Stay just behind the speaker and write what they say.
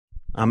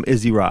I'm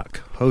Izzy Rock,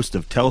 host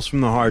of Tales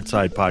from the Hard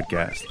Side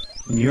podcast,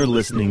 and you're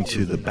listening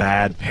to the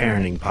Bad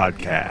Parenting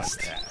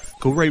Podcast.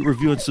 Go rate,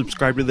 review, and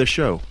subscribe to the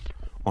show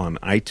on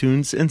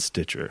iTunes and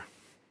Stitcher.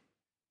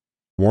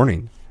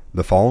 Warning: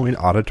 the following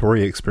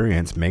auditory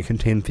experience may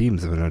contain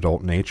themes of an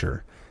adult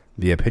nature.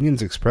 The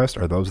opinions expressed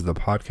are those of the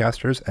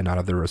podcasters and not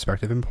of their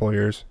respective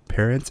employers,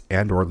 parents,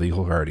 and/or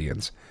legal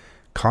guardians.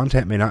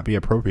 Content may not be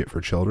appropriate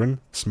for children,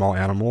 small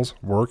animals,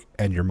 work,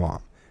 and your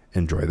mom.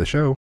 Enjoy the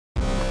show.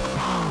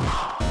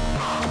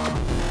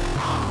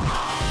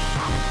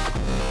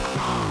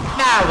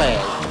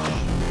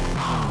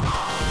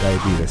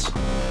 Diabetes.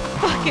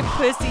 Fucking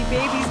pussy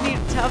babies need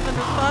to toughen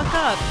the fuck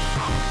up.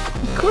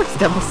 Of course,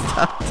 double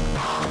stuffed.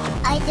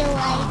 I do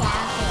like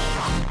that.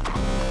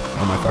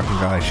 Oh my fucking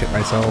god, I shit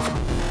myself.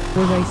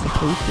 Was I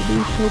supposed to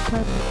do show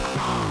prep?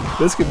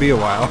 This could be a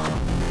while.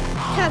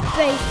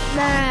 Pepe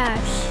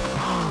Smash.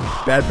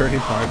 Bad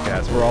Parenting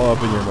Podcast. We're all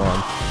up in your mom.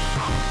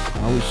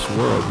 I always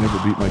swore I'd never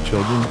beat my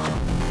children.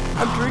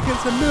 I'm drinking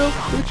some milk,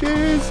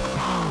 bitches.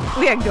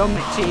 We had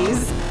gummy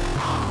cheese.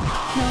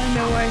 Now I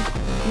know why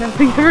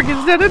nothing ever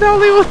gets done in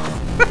Hollywood.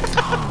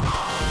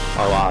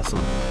 Oh, awesome.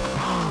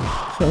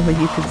 If only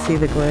you could see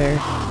the glare.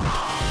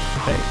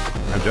 Hey,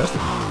 I'm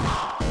Justin.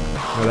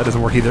 No, that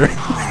doesn't work either.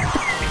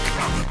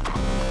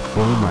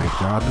 Oh my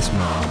god, the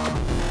smell.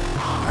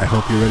 I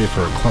hope you're ready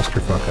for a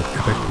clusterfuck of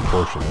epic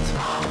proportions.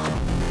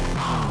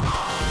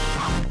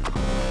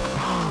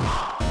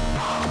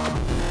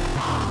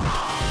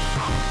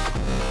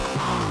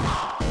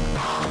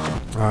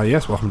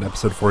 Yes, welcome to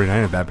episode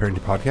 49 of Bad Parenting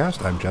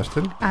Podcast. I'm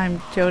Justin.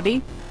 I'm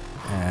Jody.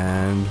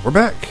 And we're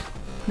back.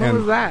 What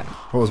was that?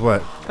 What was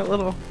what? That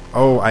little...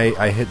 Oh,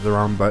 I hit the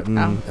wrong button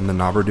Oh. in the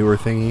knobber doer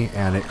thingy,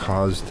 and it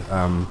caused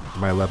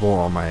my level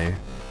on my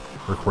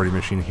recording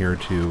machine here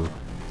to...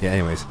 Yeah,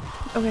 anyways.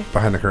 Okay.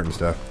 Behind the curtain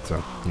stuff,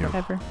 so, you know.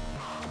 Whatever.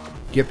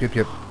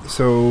 Yep.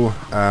 So,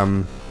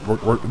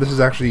 this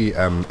is actually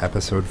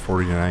episode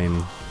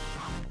 49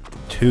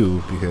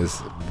 2,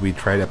 because we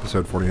tried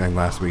episode 49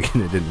 last week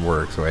and it didn't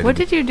work, so What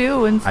did you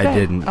do instead? I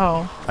didn't.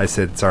 Oh. I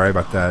said, sorry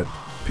about that,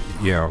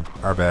 you know,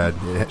 our bad,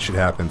 it shit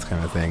happens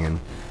kind of thing,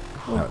 and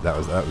Cool. that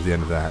was the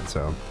end of that,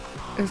 so...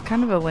 It was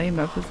kind of a lame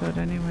episode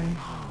anyway.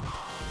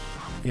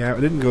 Yeah,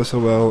 it didn't go so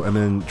well, and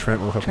then Trent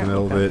woke up in Trent the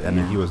middle of woke it, up, and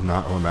then yeah. he was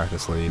not going back to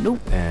sleep.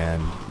 Nope.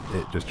 And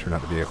it just turned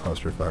out to be a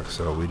clusterfuck,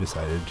 so we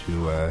decided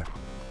to,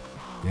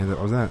 yeah, that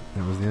was that.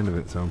 That was the end of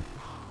it, so...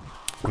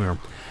 I don't know.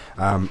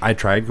 I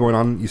tried going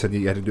on, you said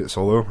you had to do it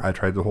solo. I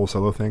tried the whole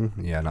solo thing.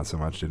 Yeah, not so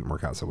much. Didn't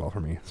work out so well for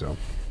me, so...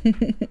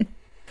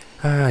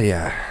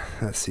 yeah,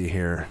 let's see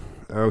here.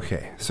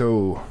 Okay,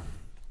 so,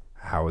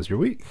 how was your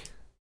week?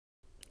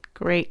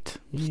 Great.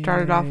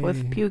 Started off Yay.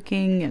 with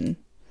puking and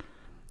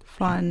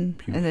fun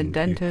and the Puking.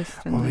 dentist.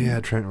 And Oh then, yeah,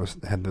 Trent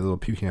had the little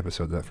puking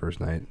episode that first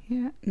night.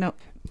 Yeah. No.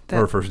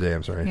 Or first day,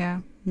 I'm sorry.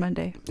 Yeah.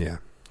 Monday. Yeah,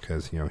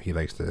 because, you know, he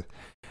likes to...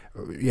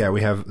 Yeah,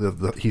 we have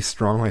he's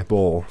strong like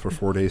bull for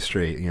 4 days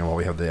straight, you know, while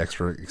we have the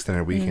extra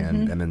extended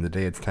weekend, Mhm. and then the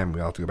day it's time, we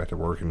all have to go back to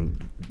work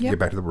and Yep. get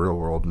back to the real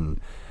world, and,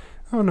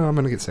 oh no, I'm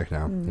going to get sick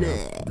now. You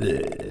know?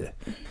 Bleh.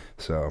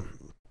 So,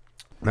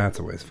 that's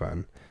always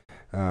fun.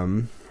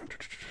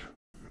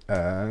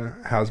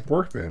 How's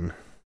work been?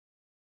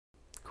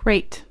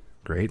 Great.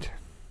 Great.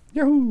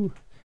 Yahoo!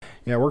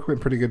 Yeah, work went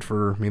pretty good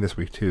for me this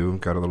week, too.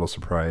 Got a little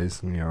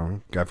surprise, you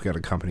know, I've got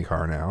a company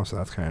car now, so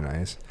that's kind of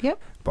nice.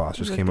 Yep. Boss It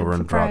just was a came good over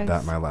and dropped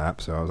that in surprise. my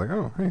lap, so I was like,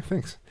 oh, hey,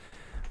 thanks.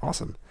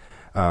 Awesome.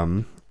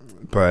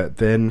 But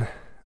then,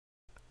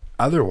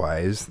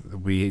 otherwise,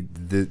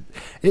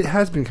 it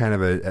has been kind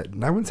of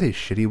I wouldn't say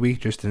shitty week,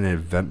 just an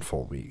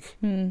eventful week.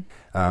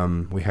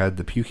 We had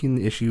the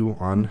puking issue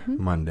on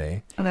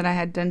Monday. And then I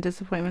had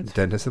dentist appointments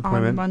Dentist on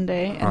appointment.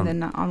 Monday and on-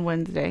 then on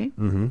Wednesday.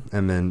 And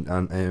then,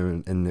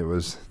 and it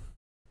was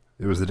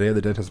the day of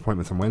the dentist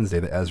appointments on Wednesday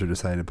that Ezra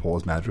decided to pull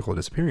his magical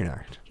disappearing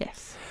act.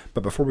 Yes.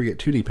 But before we get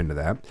too deep into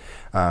that,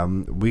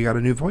 we got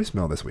a new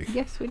voicemail this week.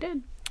 Yes, we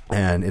did.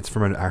 And it's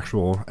from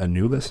a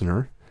new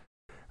listener,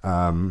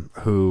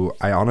 who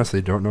I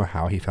honestly don't know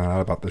how he found out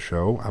about the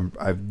show.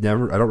 I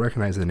don't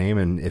recognize the name,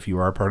 and if you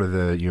are part of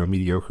the, you know,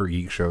 mediocre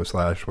geek show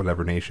 /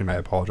 whatever nation, I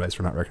apologize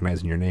for not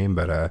recognizing your name,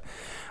 but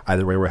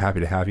either way, we're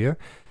happy to have you.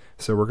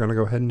 So we're gonna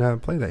go ahead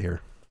and play that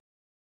here,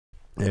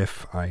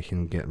 if I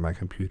can get my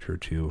computer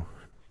to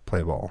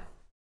play ball.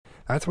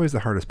 That's always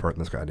the hardest part in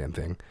this goddamn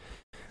thing.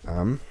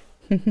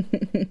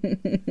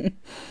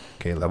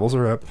 Okay, levels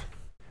are up.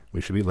 We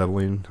should be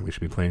leveling. We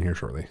should be playing here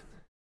shortly.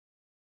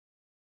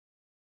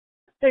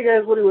 Hey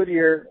guys, Woody Wood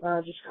here.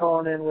 Just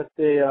calling in with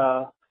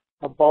a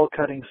ball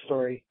cutting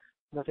story.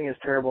 Nothing as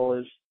terrible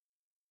as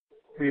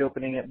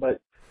reopening it, but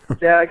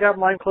yeah, I got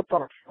mine clipped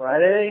on a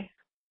Friday,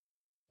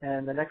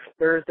 and the next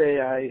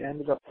Thursday I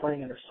ended up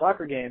playing in a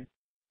soccer game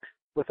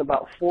with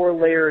about 4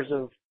 layers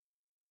of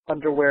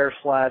underwear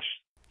 /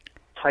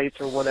 tights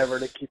or whatever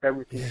to keep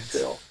everything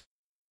still.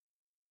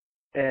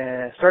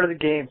 And started the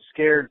game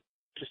scared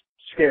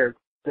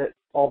that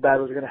all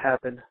bad was going to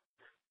happen.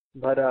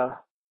 But, nah,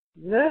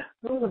 it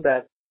wasn't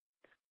bad.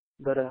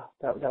 But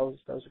that was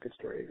a good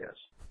story, I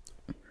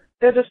guess.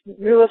 Yeah, just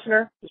new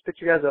listener. Just picked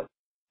you guys up.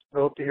 I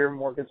hope to hear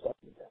more good stuff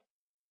from you guys.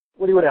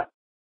 What do you have?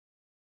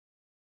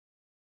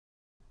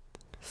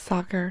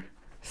 Soccer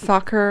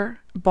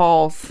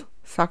balls.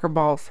 Soccer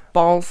balls.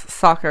 Balls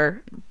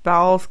soccer.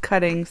 Balls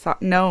cutting.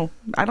 No,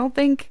 I don't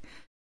think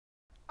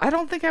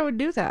I would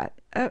do that.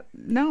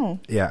 No.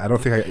 Yeah, I don't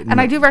think I...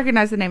 And I do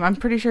recognize the name. I'm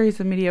pretty sure he's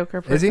a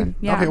mediocre person. Is he?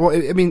 Yeah. Okay, well,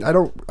 I mean, I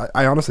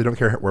honestly don't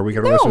care where we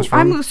get our listeners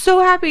from. I'm so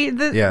happy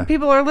that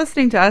people are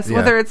listening to us,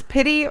 whether it's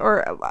pity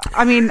or...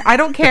 I mean, I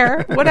don't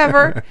care.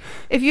 Whatever.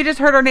 If you just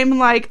heard our name and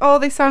like, oh,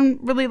 they sound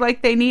really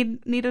like they need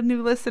a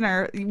new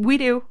listener. We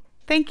do.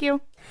 Thank you.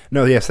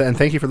 No, yes, and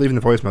thank you for leaving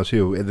the voicemail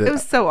too. It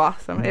was so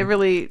awesome. It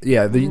really,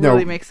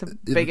 really makes a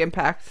big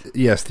impact.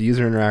 Yes, the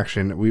user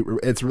interaction.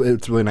 It's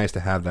really nice to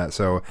have that.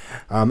 So,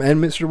 and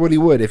Mr. Woody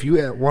Wood, if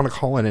you want to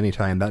call in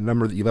anytime, that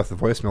number that you left the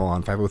voicemail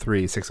on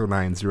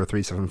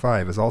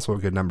 503-609-0375 is also a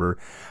good number.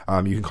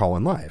 You can call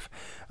in live,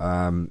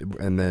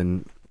 and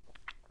then.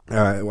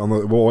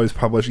 We'll always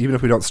publish, even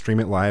if we don't stream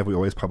it live. We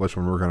always publish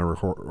when we're going to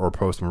record or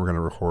post when we're going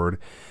to record.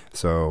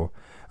 So.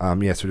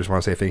 Yes, we just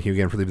want to say thank you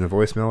again for leaving the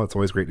voicemail. It's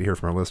always great to hear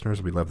from our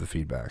listeners. We love the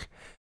feedback.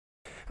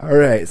 All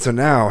right, so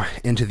now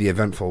into the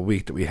eventful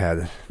week that we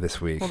had this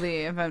week. Well, the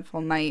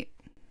eventful night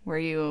where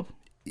you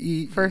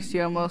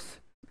almost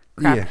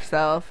crapped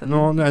yourself. And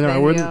no, I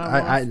wouldn't.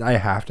 I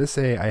have to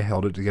say I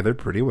held it together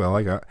pretty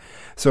well.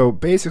 So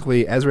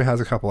basically, Ezra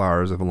has a couple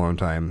hours of alone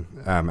time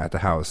at the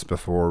house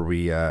before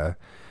we get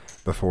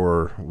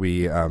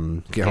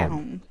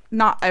home.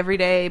 Not every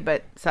day,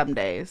 but some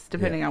days,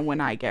 depending on when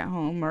I get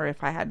home, or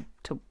if I had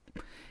to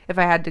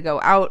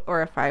go out,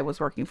 or if I was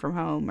working from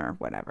home, or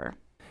whatever.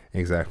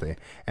 Exactly.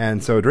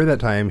 And so during that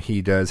time,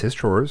 he does his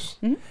chores,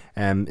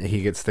 and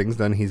he gets things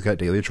done. He's got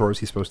daily chores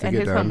he's supposed to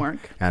get done.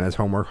 And his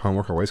homework.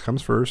 Homework always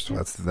comes first.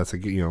 That's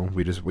we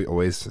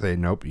always say,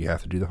 nope, you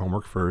have to do the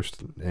homework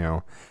first,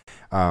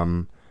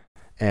 and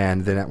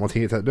then once he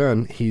gets that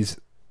done, he's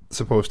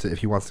supposed to, if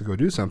he wants to go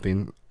do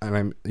something,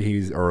 if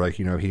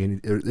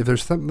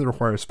there's something that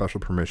requires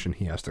special permission,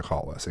 he has to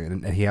call us,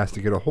 and he has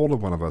to get a hold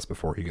of one of us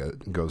before he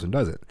goes and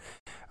does it.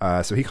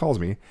 So he calls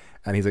me,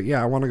 and he's like,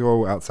 yeah, I want to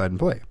go outside and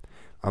play.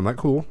 I'm like,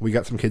 cool. We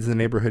got some kids in the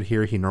neighborhood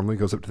here. He normally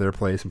goes up to their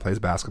place and plays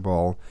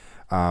basketball.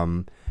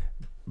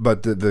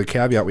 But the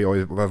caveat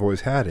I've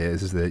always had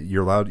is that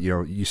you're allowed,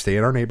 you stay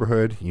in our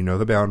neighborhood,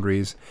 the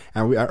boundaries,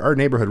 and our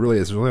neighborhood really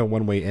is only a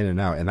one way in and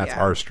out, and that's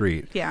our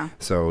street. Yeah.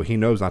 So he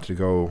knows not to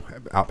go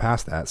out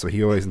past that. So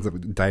he always ends up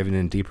diving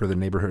in deeper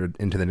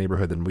into the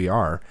neighborhood than we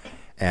are,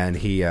 and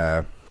he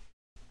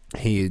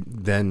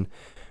then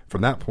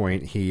from that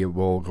point he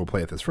will go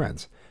play with his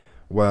friends.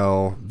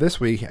 Well, this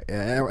week,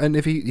 and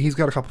if he's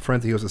got a couple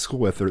friends he goes to school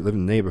with that live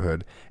in the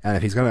neighborhood, and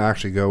if he's going to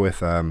actually go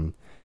with wants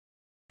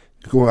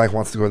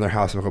to go in their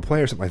house and go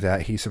play or something like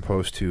that, he's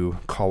supposed to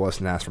call us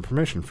and ask for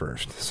permission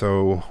first.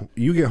 So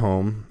you get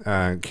home,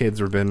 kids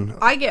have been...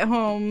 I get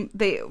home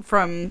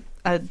from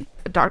a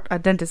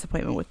dentist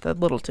appointment with the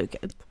little two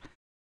kids,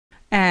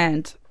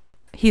 and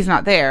he's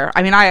not there.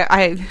 I mean,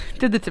 I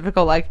did the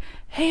typical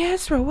hey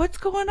Ezra, what's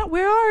going on?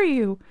 Where are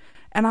you?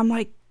 And I'm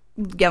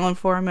yelling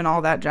for him and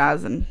all that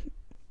jazz, and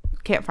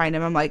can't find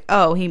him. I'm like,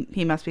 oh,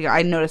 he must be...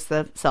 I noticed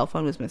the cell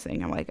phone was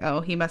missing. I'm like,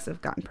 oh, he must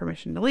have gotten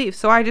permission to leave.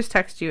 So I just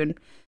text you and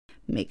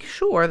make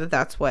sure that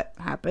that's what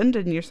happened,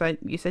 and you said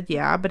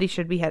yeah, but he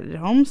should be headed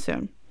home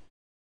soon.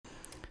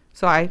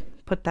 So I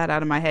put that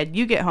out of my head.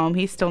 You get home,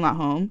 he's still not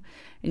home,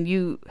 and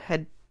you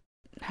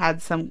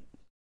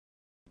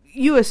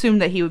you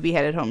assumed that he would be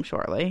headed home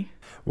shortly.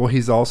 Well,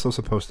 he's also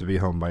supposed to be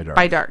home by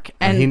dark.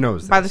 And he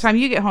knows by the time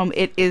you get home,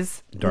 it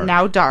is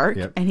now dark,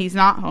 and he's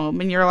not home,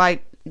 and you're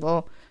like,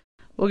 well,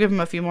 we'll give him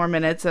a few more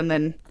minutes, and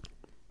then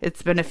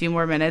it's been a few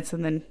more minutes,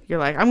 and then you're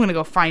like, I'm gonna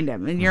go find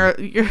him, and you're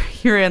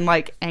in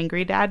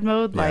angry dad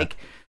mode,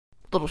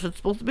 little shit's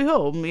supposed to be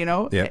home,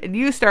 and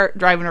you start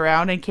driving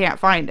around and can't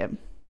find him,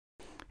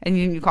 and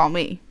you call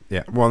me.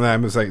 Yeah, well, then I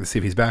was like, see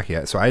if he's back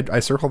yet. So I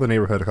circled the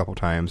neighborhood a couple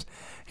times.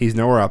 He's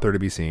nowhere out there to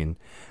be seen,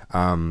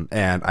 and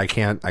I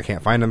can't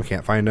find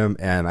him,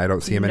 and I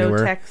don't see him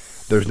anywhere.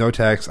 Text. There's no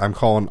text. I'm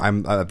calling.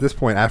 I'm at this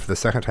point, after the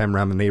second time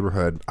around the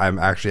neighborhood, I've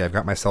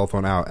got my cell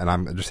phone out, and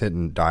I'm just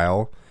hitting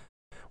dial.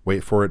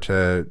 Wait for it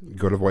to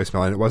go to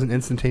voicemail, and it wasn't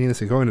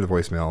instantaneously going to the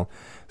voicemail.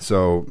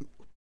 So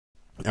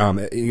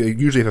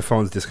usually if a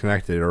phone's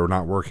disconnected or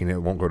not working, it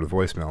won't go to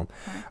voicemail,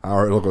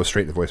 or it'll go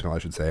straight to voicemail, I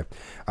should say.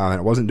 And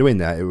it wasn't doing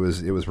that. It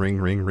was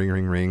ring, ring, ring,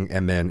 ring, ring,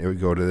 and then it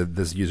would go to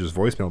this user's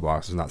voicemail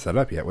box. It's not set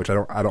up yet, which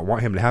I don't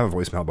want him to have a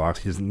voicemail box.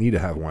 He doesn't need to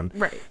have one,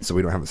 right? So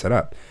we don't have it set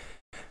up.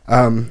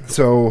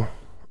 So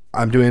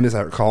I'm doing this,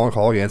 I call and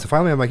call again. So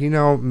finally I'm like,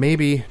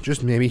 maybe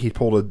he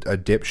pulled a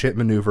dipshit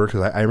maneuver,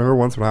 because I remember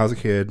once when I was a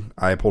kid,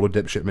 I pulled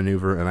a dipshit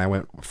maneuver and I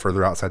went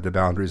further outside the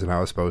boundaries than I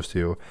was supposed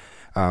to.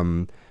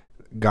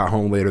 Got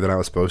home later than I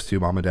was supposed to.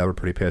 Mom and Dad were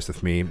pretty pissed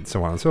with me,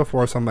 so on and so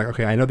forth. So I'm like,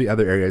 okay, I know the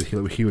other areas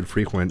he would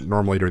frequent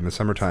normally during the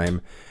summertime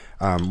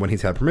when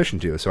he's had permission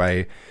to. So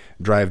I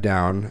drive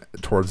down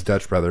towards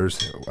Dutch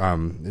Brothers,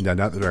 and down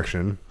that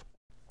direction.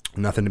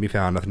 Nothing to be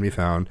found.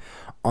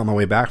 On my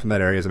way back from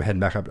that area, as I'm heading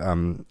back up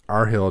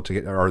our hill to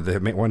get, or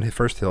the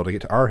first hill to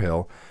get to our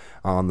hill,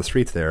 on the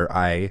streets there,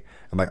 I'm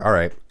like, all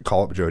right,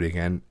 call up Jody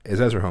again.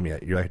 Is Ezra home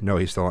yet? You're like, no,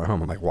 he's still at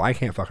home. I'm like, well, I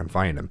can't fucking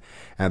find him.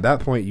 And at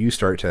that point, you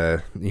start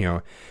to,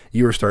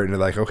 you were starting to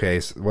like, okay,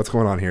 so what's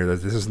going on here?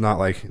 This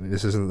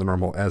isn't the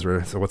normal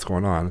Ezra. So what's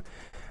going on?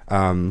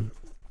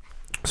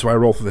 So I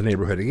roll through the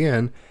neighborhood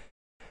again.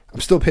 I'm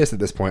still pissed at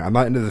this point. I'm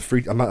not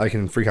like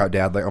in freak out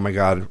dad, like, oh my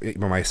God,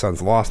 my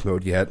son's lost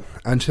mode yet,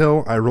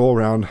 until I roll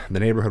around the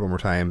neighborhood one more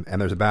time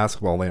and there's a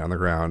basketball laying on the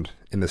ground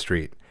in the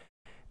street.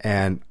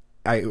 And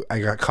I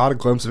got caught a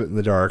glimpse of it in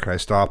the dark, and I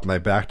stopped and I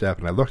backed up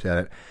and I looked at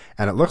it,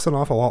 and it looks an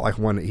awful lot like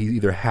one he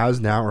either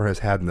has now or has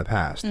had in the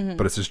past,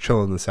 but it's just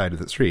chilling on the side of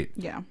the street.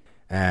 Yeah.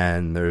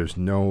 And there's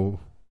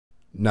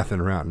nothing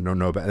around,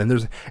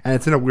 and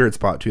it's in a weird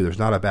spot too. There's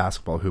not a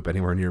basketball hoop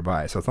anywhere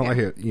nearby, so it's not like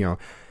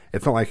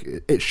it's not like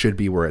it should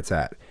be where it's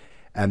at.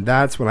 And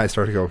that's when I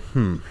start to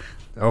go,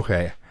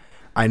 okay,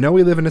 I know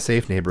we live in a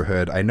safe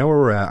neighborhood. I know where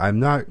we're at. I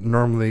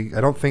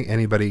don't think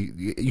anybody,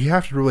 you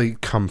have to really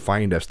come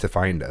find us to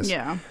find us.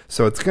 Yeah.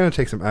 So it's going to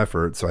take some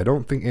effort. So I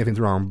don't think anything's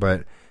wrong,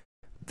 but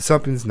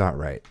something's not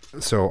right.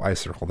 So I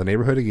circle the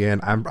neighborhood again.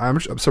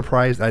 I'm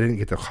surprised I didn't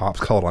get the cops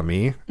called on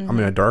me. I'm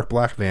in a dark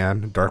black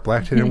van, dark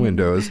black tinted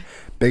windows,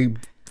 big,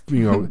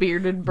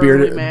 bearded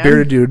man.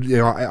 Bearded dude.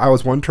 I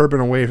was one turban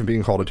away from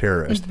being called a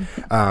terrorist.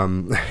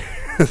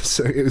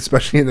 So,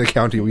 especially in the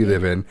county we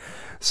live in.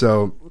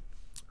 So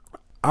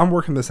I'm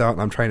working this out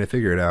and I'm trying to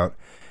figure it out.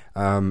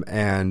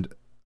 And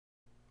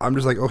I'm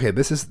just like, okay,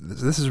 this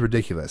is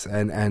ridiculous.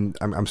 And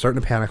I'm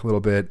starting to panic a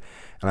little bit,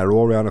 and I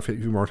roll around a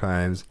few more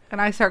times. And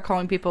I start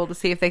calling people to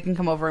see if they can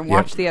come over and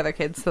watch the other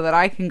kids so that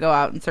I can go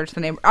out and search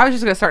the neighborhood. I was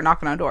just going to start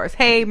knocking on doors.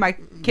 Hey, my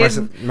kid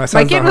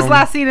was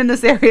last seen in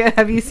this area.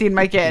 Have you seen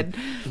my kid?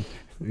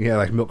 Yeah,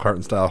 like milk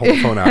carton style. Hold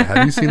the phone out.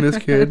 Have you seen this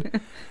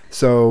kid?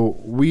 So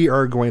we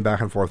are going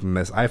back and forth on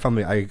this. I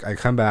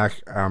come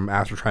back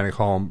after trying to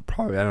call him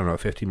probably,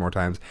 15 more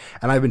times.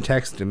 And I've been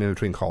texting him in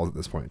between calls at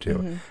this point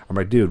too. I'm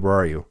like, dude, where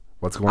are you?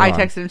 What's going on? I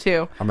texted him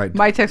too. I'm like,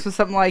 my text was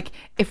something like,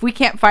 if we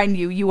can't find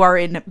you, you are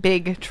in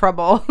big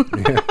trouble.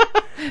 Yeah.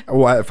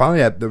 Well,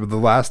 finally, at the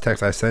last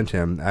text I sent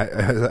him, I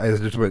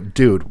just went,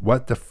 dude,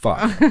 what the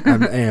fuck?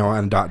 and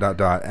and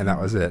that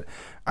was it.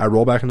 I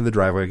roll back into the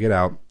driveway, get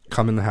out,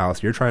 come in the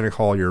house. You're trying to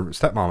call your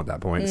stepmom at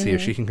that point, see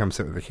if she can come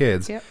sit with the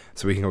kids,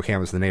 so we can go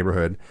canvass the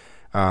neighborhood.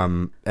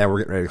 And we're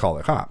getting ready to call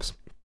the cops.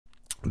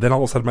 Then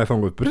all of a sudden, my phone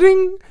goes,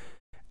 ding,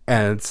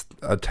 and it's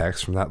a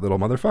text from that little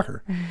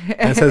motherfucker.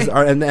 And it says,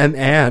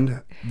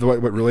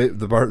 what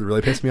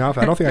really pissed me off,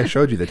 I don't think I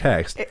showed you the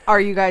text. Are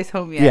you guys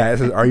home yet? Yeah, it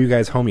says, are you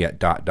guys home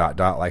yet? ...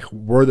 Like,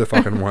 we're the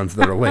fucking ones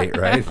that are late,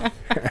 right?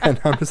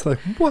 And I'm just like,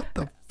 what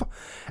the fuck?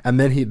 And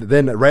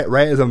then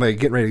right as I'm like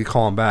getting ready to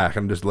call him back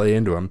and just lay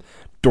into him,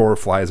 door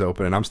flies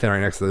open, and I'm standing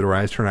right next to the door.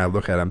 I just turn and I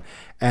look at him,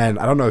 and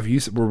I don't know if you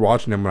were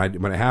watching him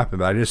when it happened,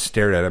 but I just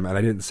stared at him and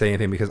I didn't say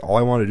anything because all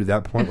I wanted to do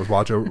at that point was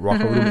walk over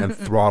to him and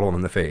throttle him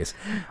in the face.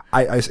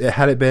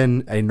 Had it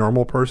been a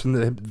normal person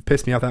that had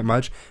pissed me off that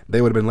much,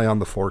 they would have been laying on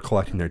the floor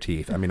collecting their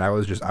teeth. I mean, I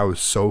was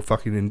so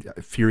fucking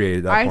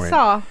infuriated at that point. I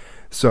saw.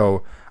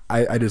 So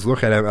I just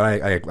look at him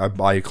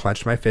and I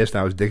clenched my fist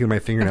and I was digging my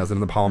fingernails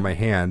into the palm of my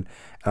hand,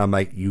 and I'm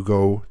like, you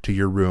go to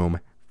your room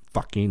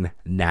fucking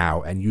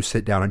now, and you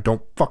sit down and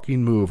don't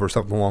fucking move or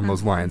something along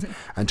those lines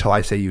until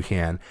I say you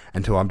can,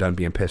 until I'm done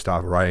being pissed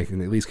off, or I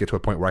can at least get to a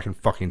point where I can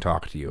fucking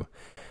talk to you.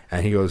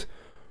 And he goes,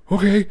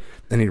 okay.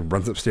 And he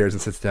runs upstairs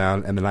and sits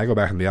down, and then I go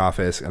back in the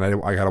office, and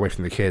I got away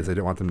from the kids. I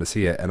didn't want them to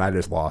see it, and I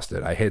just lost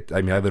it. I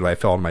literally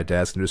fell on my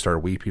desk and just started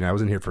weeping. I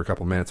was in here for a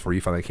couple minutes before you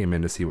finally came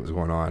in to see what was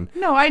going on.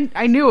 No,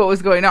 I knew what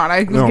was going on.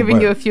 I was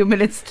giving you a few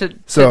minutes to...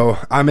 So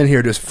I'm in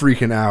here just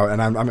freaking out, and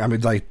I'm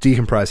like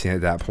decompressing at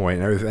that point,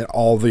 and everything,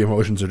 all the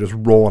emotions are just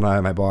rolling out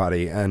of my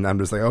body, and I'm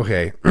just like,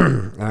 okay,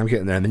 and I'm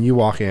getting there. And then you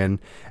walk in,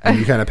 and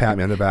you kind of pat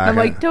me on the back. I'm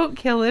like, don't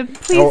kill him,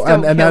 please. Don't kill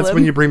him. And that's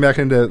when you bring back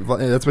into.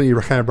 That's when you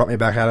kind of brought me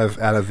back out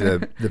of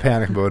the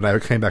panic mode, and I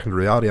came back into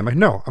reality. I'm like,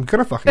 no, I'm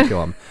gonna fucking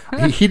kill him.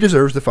 He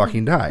deserves to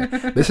fucking die.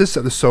 This is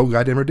so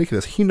goddamn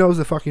ridiculous. He knows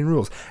the fucking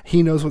rules.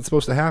 He knows what's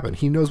supposed to happen.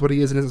 He knows what he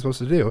is and isn't supposed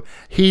to do.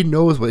 He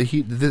knows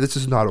this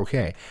is not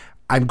okay.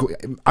 I'm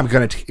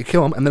gonna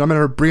kill him, and then I'm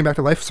gonna bring him back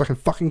to life so I can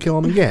fucking kill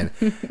him again.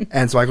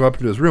 And so I go up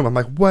into his room. I'm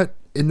like, what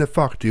in the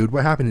fuck, dude?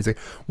 What happened? He's like,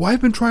 well,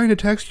 I've been trying to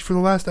text you for the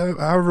last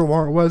however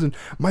long it was, and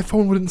my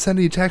phone wouldn't send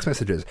any text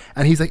messages.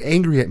 And he's like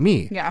angry at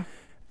me. Yeah.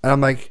 And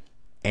I'm like,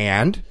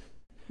 and?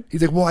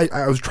 He's like, well,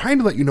 I was trying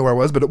to let you know where I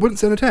was, but it wouldn't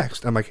send a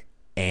text. I'm like,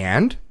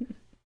 and?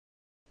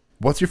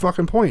 What's your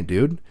fucking point,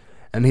 dude?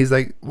 And he's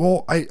like,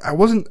 well, I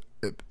wasn't...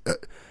 and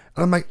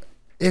I'm like,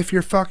 if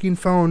your fucking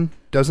phone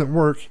doesn't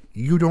work,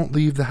 you don't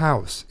leave the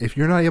house. If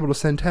you're not able to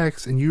send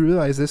texts and you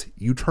realize this,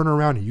 you turn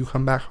around and you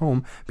come back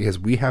home because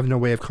we have no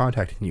way of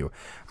contacting you.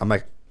 I'm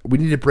like, we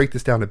need to break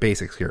this down to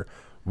basics here.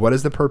 What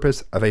is the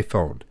purpose of a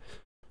phone?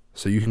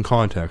 So you can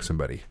contact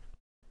somebody.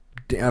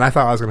 And I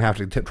thought I was going to have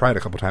to try it a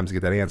couple times to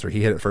get that answer.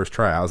 He hit it first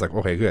try. I was like,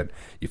 okay, good.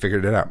 You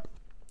figured it out.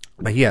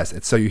 But yes,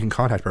 it's so you can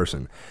contact a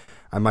person.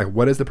 I'm like,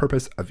 what is the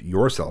purpose of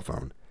your cell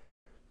phone?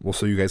 Well,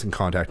 so you guys can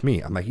contact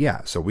me. I'm like,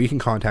 yeah, so we can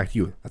contact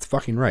you. That's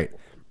fucking right.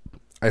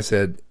 I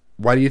said,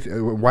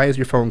 why is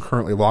your phone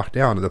currently locked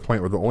down to the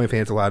point where the only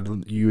thing it's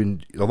allowing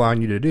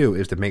you to do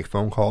is to make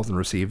phone calls and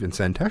receive and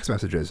send text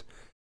messages?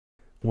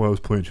 Well, I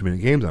was playing too many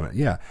games on it.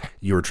 Yeah,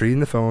 you were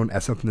treating the phone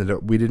as something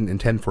that we didn't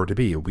intend for it to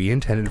be. We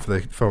intended for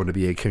the phone to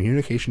be a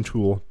communication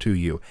tool to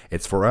you.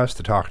 It's for us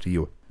to talk to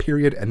you.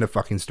 Period. End of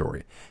fucking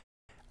story.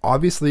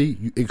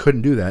 Obviously, it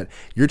couldn't do that.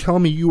 You're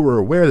telling me you were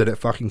aware that it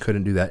fucking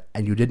couldn't do that,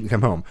 and you didn't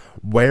come home.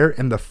 Where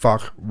in the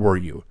fuck were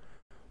you?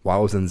 Well, I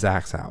was in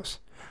Zach's house.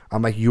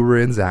 I'm like, you were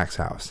in Zach's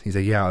house. He's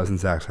like, yeah, I was in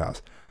Zach's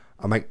house.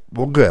 I'm like,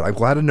 well, good. I'm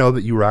glad to know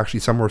that you were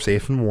actually somewhere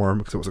safe and warm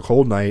because it was a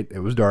cold night. It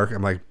was dark.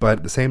 I'm like, but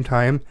at the same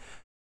time,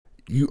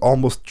 you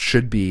almost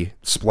should be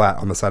splat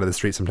on the side of the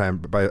street sometime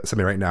by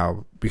somebody right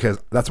now because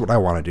that's what I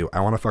want to do.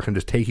 I want to fucking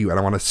just take you and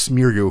I want to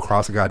smear you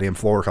across the goddamn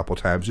floor a couple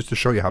times just to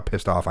show you how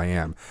pissed off I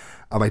am.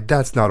 I'm like,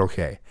 that's not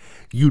okay.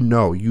 You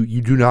know,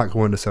 you do not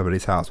go into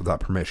somebody's house without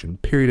permission.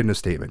 Period. End of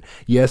statement.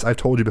 Yes, I've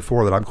told you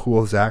before that I'm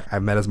cool with Zach.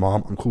 I've met his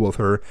mom. I'm cool with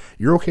her.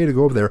 You're okay to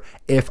go over there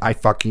if I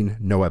fucking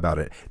know about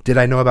it. Did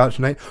I know about it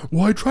tonight?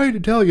 Well, I tried to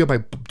tell you. I'm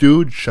like,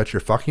 dude, shut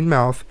your fucking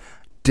mouth.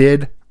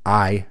 Did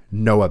I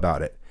know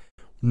about it?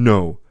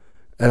 No.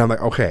 And I'm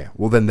like, okay,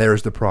 well then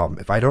there's the problem.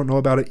 If I don't know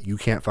about it, you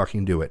can't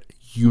fucking do it.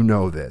 You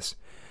know this.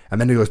 And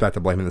then he goes back to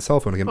blaming the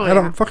cell phone again. I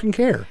don't fucking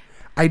care.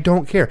 I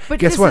don't care. But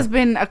guess this what? has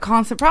been a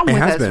constant problem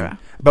with Ezra.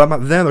 But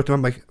then I looked at him,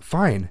 I'm like,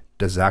 fine.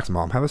 Does Zach's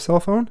mom have a cell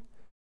phone?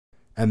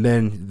 And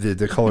then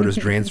the color just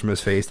drains from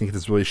his face, and he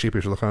gets this really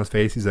sheepish look on his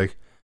face. He's like,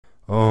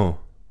 oh,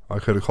 I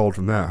could have called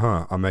from that,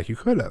 huh? I'm like, you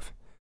could have.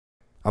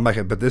 I'm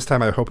like, but this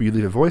time I hope you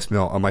leave a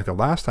voicemail. Unlike the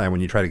last time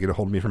when you tried to get a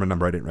hold of me from a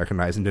number I didn't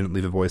recognize and didn't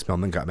leave a voicemail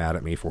and then got mad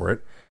at me for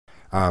it.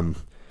 I'm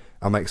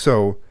like,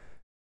 so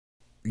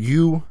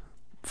you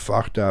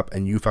fucked up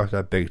and you fucked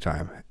up big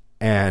time.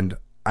 And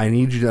I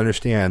need you to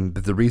understand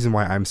that the reason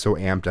why I'm so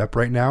amped up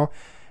right now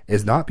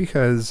is not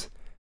because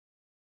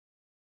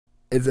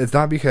it's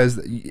not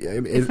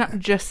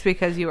just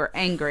because you were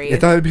angry.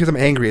 It's not because I'm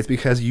angry. It's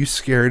because you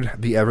scared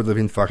the ever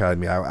living fuck out of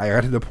me. I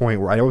got to the point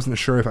where I wasn't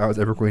sure if I was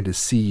ever going to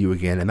see you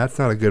again, and that's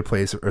not a good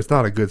place, or it's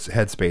not a good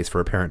headspace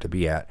for a parent to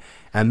be at.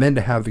 And then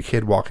to have the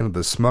kid walk into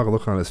the smug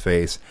look on his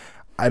face,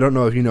 I don't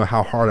know if you know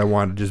how hard I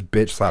wanted to just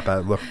bitch slap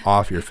that look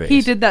off your face.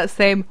 He did that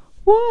same.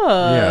 What?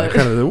 Yeah,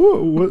 kind of.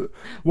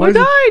 What did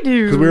I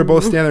do? Because we were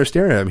both standing there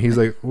staring at him. He's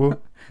like, "Well,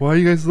 why are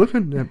you guys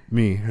looking at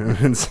me?"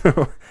 And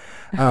so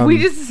we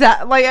just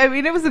sat. Like, I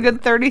mean, it was a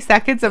good 30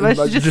 seconds of us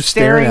just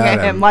staring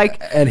at him.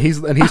 Like, and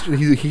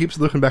he keeps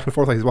looking back and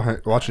forth like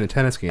he's watching a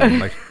tennis game. I'm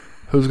like,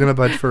 who's gonna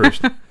budge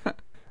first?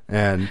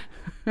 And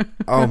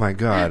oh my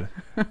god!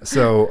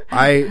 So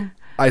I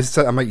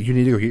said, I'm like, you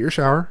need to go get your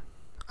shower.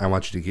 I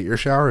want you to get your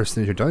shower as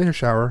soon as you're done with your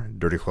shower,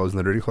 dirty clothes in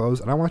the dirty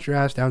clothes, and I want your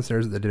ass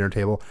downstairs at the dinner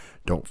table.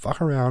 Don't fuck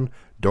around.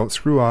 Don't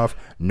screw off.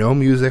 No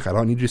music. I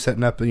don't need you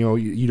setting up,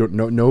 you don't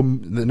know,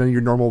 none of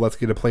your normal let's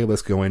get a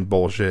playlist going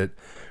bullshit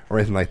or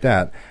anything like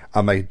that.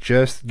 I'm like,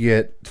 just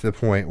get to the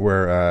point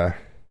where,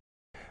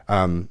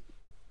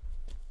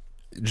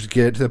 just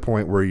get it to the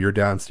point where you're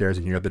downstairs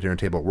and you're at the dinner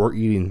table. We're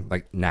eating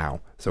like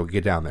now, so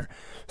get down there.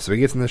 So he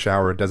gets in the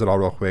shower, does it all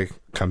real quick,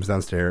 comes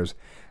downstairs,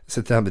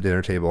 sits down at the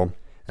dinner table.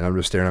 And I'm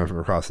just staring at him from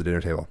across the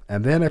dinner table.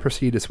 And then I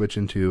proceed to switch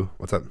into...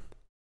 What's up?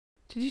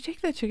 Did you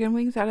take the chicken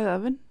wings out of the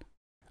oven?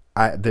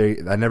 I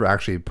never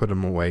actually put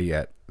them away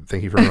yet.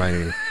 Thank you for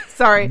reminding me.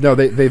 Sorry. No,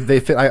 they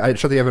fit. I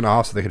shut the oven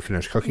off so they could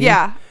finish cooking.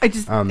 Yeah, it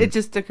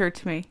just occurred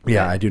to me.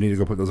 Yeah, I do need to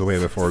go put those away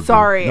before.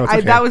 Sorry, no,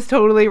 okay. That was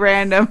totally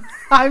random.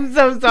 I'm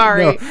so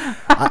sorry. No,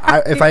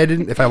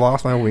 if I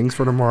lost my wings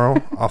for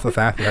tomorrow off the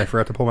fact that I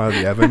forgot to pull them out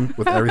of the oven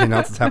with everything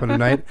else that's happened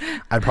tonight,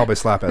 I'd probably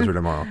slap Ezra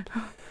tomorrow.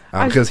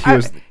 Because he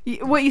was.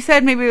 What you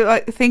said made me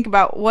think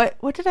about what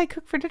did I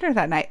cook for dinner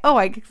that night? Oh,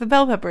 I cooked the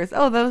bell peppers.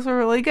 Oh, those were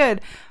really good.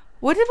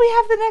 What did we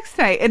have the next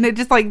night? And it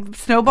just like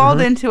snowballed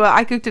into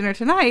I cooked dinner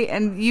tonight.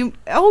 And he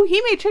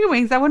made chicken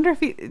wings. I wonder if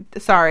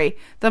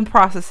the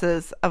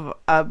processes of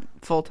a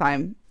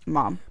full-time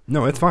mom.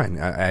 No, it's fine.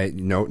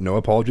 No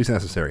apologies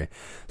necessary.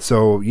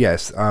 So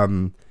yes,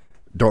 don't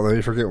let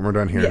me forget when we're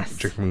done here. Yes.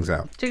 Chicken wings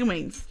out. Chicken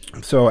wings.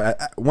 So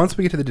once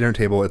we get to the dinner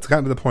table, it's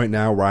gotten to the point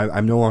now where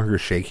I'm no longer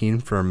shaking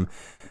from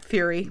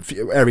fury.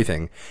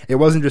 Everything. It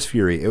wasn't just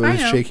fury. It was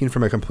shaking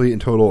from a complete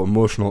and total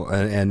emotional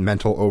and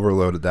mental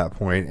overload at that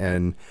point.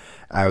 And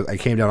I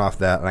came down off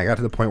that, and I got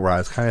to the point where I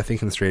was kind of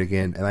thinking straight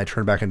again, and I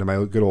turned back into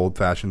my good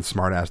old-fashioned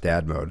smart-ass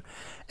dad mode.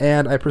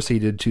 And I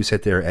proceeded to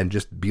sit there and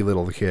just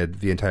belittle the kid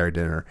the entire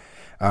dinner.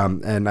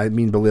 And I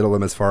mean belittle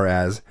him as far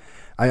as...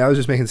 I was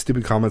just making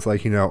stupid comments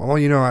like, I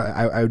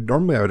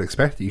normally I would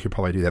expect that you could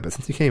probably do that, but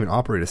since you can't even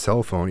operate a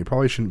cell phone, you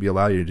probably shouldn't be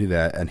allowed you to do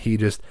that. And he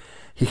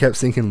kept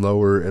sinking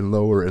lower and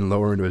lower and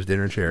lower into his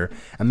dinner chair.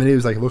 And then he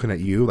was like looking at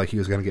you like he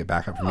was going to get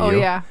back up from you. Oh,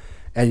 yeah.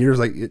 And you're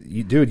just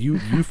like, dude,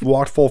 you've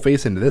walked full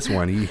face into this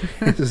one.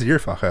 This is your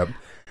fuck up.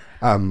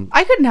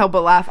 I couldn't help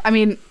but laugh. I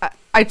mean,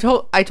 I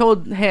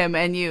told him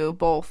and you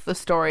both the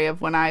story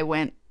of when I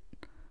went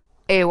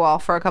AWOL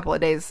for a couple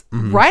of days,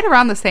 right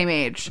around the same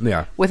age,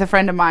 with a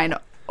friend of mine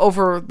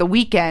over the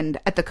weekend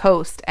at the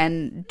coast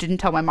and didn't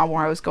tell my mom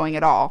where I was going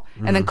at all,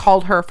 and then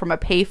called her from a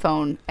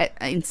payphone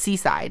in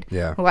Seaside.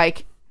 Yeah.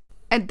 Like,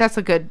 and that's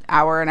a good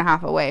hour and a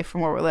half away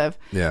from where we live.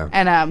 Yeah.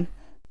 And I'm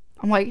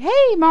like,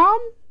 hey, Mom,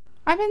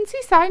 I'm in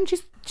Seaside, and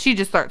she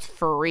just starts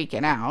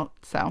freaking out.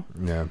 So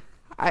Yeah.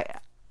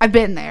 I've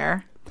been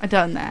there. I've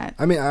done that.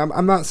 I mean,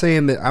 I'm not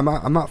saying that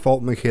I'm not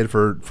faulting the kid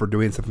for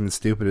doing something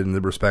stupid in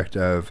the respect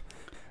of,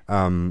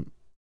 and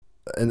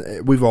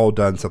we've all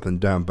done something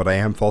dumb, but I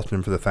am faulting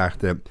him for the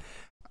fact that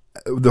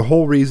the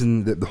whole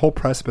reason that the whole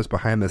precipice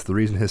behind this, the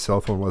reason his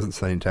cell phone wasn't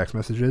sending text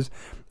messages,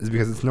 is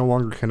because it's no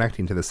longer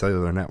connecting to the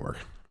cellular network.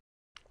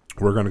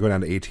 We're going to go down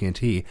to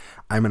AT&T.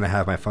 I'm going to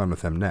have my fun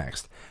with them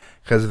next.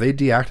 Because they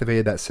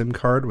deactivated that SIM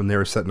card when they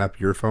were setting up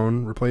your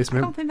phone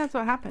replacement. I don't think that's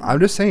what happened. I'm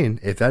just saying,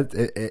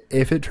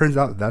 if it turns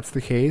out that's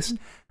the case,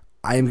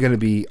 I'm going to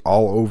be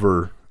all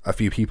over a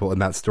few people in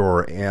that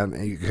store, and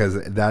because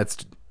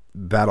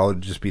that'll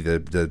just be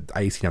the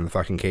icing on the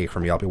fucking cake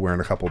for me. I'll be wearing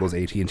a couple of those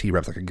AT&T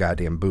reps like a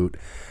goddamn boot,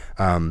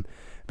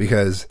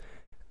 because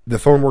the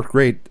phone worked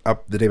great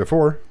up the day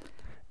before.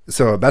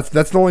 So that's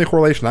the only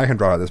correlation I can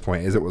draw at this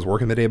point, is it was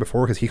working the day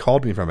before, because he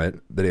called me from it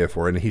the day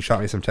before, and he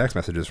shot me some text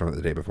messages from it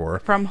the day before.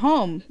 From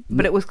home,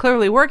 but it was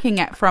clearly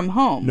working from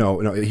home.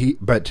 No,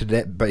 but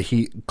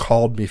he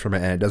called me from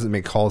it, and it doesn't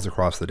make calls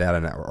across the data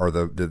network or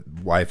the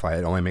Wi-Fi.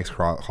 It only makes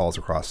calls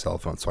across cell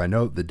phones. So I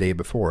know the day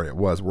before it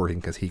was working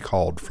because he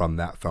called from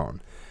that phone.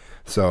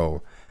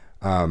 So,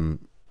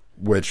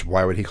 which,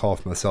 why would he call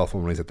from a cell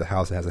phone when he's at the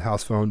house and has a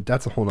house phone?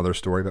 That's a whole other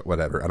story, but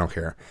whatever. I don't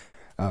care.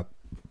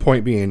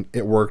 Point being,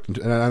 it worked,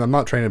 and I'm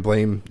not trying to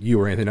blame you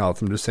or anything else.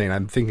 I'm just saying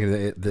I'm thinking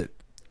that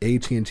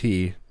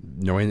AT&T,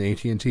 knowing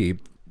AT&T,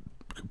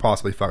 could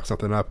possibly fuck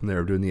something up when they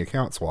were doing the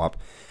account swap,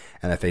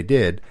 and if they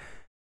did,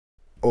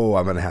 I'm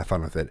going to have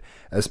fun with it.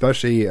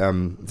 Especially,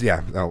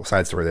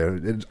 side story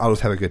there. I'll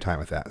just have a good time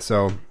with that.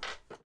 So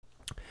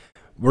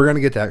we're going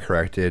to get that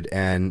corrected,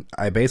 and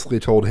I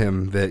basically told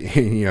him that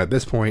at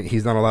this point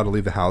he's not allowed to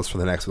leave the house for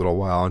the next little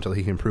while until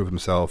he can prove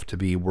himself to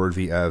be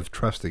worthy of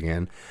trust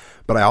again.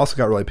 But I also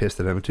got really pissed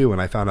at him too when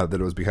I found out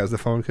that it was because the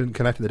phone couldn't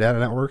connect to the data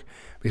network,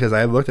 because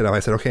I looked at him, I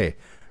said, okay,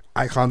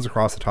 icons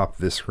across the top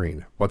of this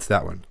screen, what's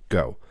that one?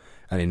 Go.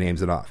 And he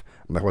names it off.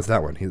 I'm like, what's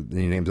that one? He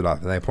names it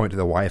off. And I point to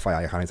the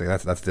Wi-Fi icon. He's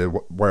like, that's the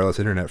wireless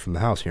internet from the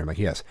house here. I'm like,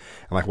 yes.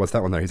 I'm like, what's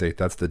that one there? He's like,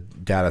 that's the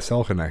data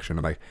cell connection.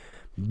 I'm like,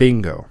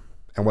 bingo.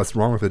 And what's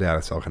wrong with the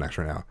data cell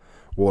connection now?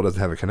 Well, it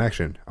doesn't have a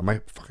connection. I'm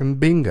like, fucking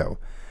bingo.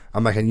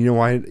 I'm like, and you know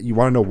why? You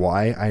want to know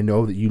why I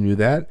know that you knew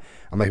that?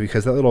 I'm like,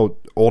 because that little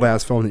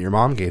old-ass phone that your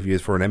mom gave you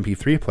is for an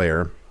MP3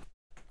 player.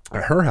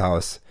 At her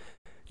house,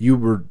 you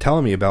were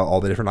telling me about all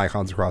the different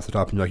icons across the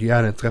top, and you're like, yeah,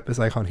 and it's got this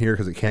icon here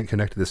because it can't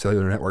connect to the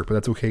cellular network, but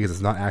that's okay because it's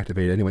not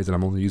activated anyways, and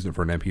I'm only using it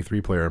for an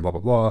MP3 player, and blah,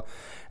 blah, blah.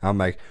 And I'm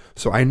like,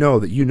 so I know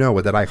that you know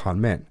what that icon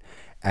meant.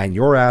 And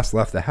your ass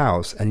left the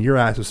house, and your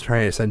ass was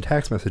trying to send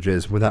text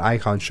messages when that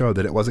icon showed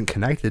that it wasn't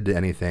connected to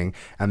anything.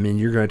 I mean,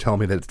 you're going to tell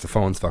me that it's the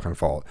phone's fucking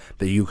fault,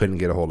 that you couldn't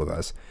get a hold of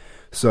us.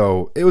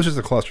 So it was just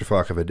a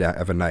clusterfuck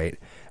of a night.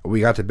 We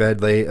got to bed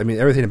late. I mean,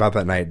 everything about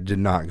that night did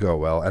not go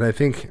well. And I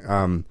think,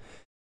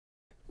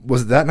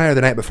 was it that night or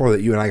the night before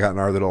that you and I got in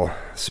our little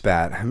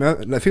spat? I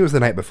think it was the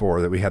night before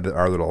that we had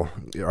our little.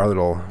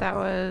 That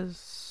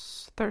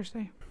was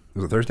Thursday.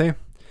 Was it Thursday?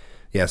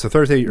 Yeah, so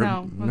Thursday.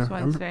 No, it was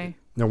Wednesday.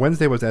 No,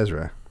 Wednesday was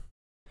Ezra.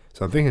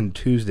 So I'm thinking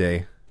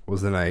Tuesday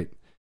was the night.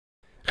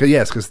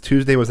 Because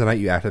Tuesday was the night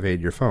you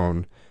activated your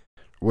phone,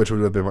 which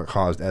would have been what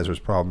caused Ezra's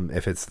problem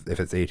if it's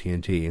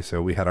AT&T.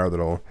 So we had our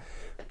little,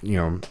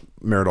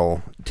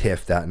 marital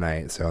tiff that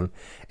night. So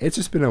it's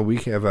just been a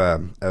week of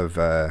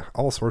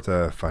all sorts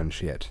of fun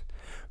shit.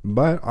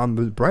 But on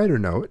the brighter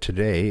note,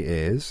 today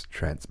is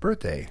Trent's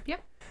birthday.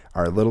 Yep.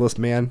 Our littlest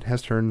man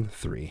has turned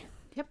 3.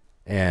 Yep.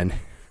 And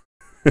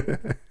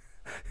it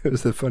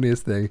was the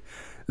funniest thing.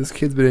 This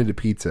kid's been into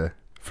pizza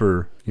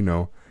for,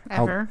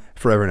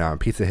 forever now.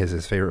 Pizza is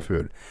his favorite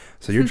food.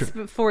 So Since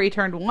before he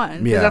turned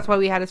 1. Yeah. That's why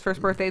we had his first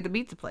birthday at the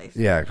pizza place.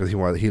 Yeah, because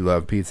he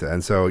loved pizza.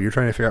 And so you're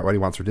trying to figure out what he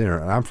wants for dinner.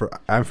 And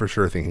I'm for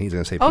sure thinking he's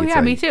going to say pizza. Oh, yeah,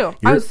 me too.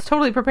 I was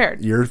totally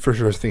prepared. You're for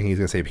sure thinking he's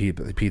going to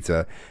say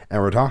pizza.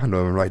 And we're talking to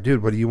him. And we're like,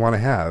 dude, what do you want to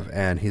have?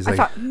 And he's like...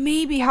 I thought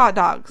maybe hot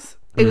dogs.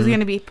 It was going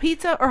to be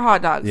pizza or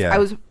hot dogs. Yeah. I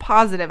was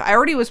positive. I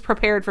already was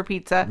prepared for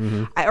pizza.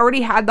 Mm-hmm. I already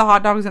had the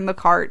hot dogs in the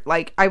cart.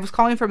 Like, I was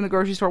calling from the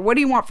grocery store. What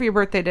do you want for your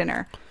birthday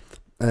dinner?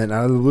 And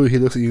out of the blue, he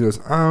looks at you and goes,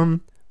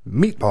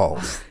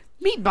 meatballs.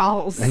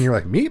 Meatballs. And you're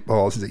like,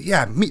 meatballs? He's like,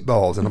 yeah,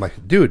 meatballs. And I'm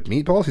like, dude,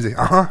 meatballs? He's like,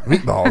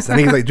 meatballs. And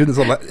he's like doing his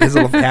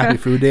little happy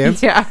food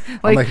dance. Yeah.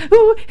 Like,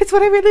 ooh, it's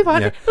what I really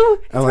want. Yeah. Ooh,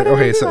 it's I'm like, what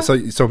okay, I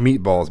really so want.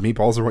 meatballs.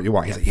 Meatballs are what you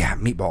want. He's like, yeah,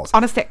 meatballs.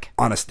 On a stick.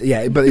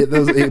 Yeah, but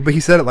but he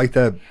said it like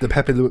the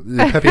Pepe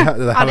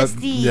the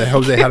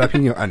Jose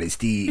jalapeno on a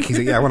stick. He's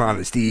like, yeah, I want it on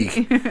a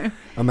stick.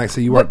 I'm like,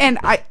 so you want? And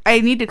I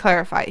need to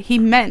clarify. He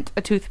meant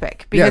a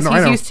toothpick because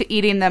he's used to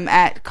eating them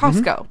at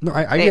Costco. Mm-hmm. No,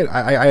 I get it.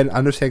 I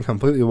understand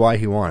completely why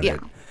he wanted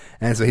it.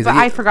 And so he's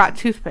I forgot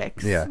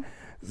toothpicks. Yeah.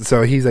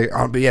 So he's like,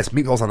 oh, but yes,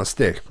 meatballs on a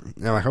stick.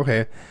 And I'm like,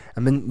 okay.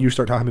 And then you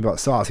start talking about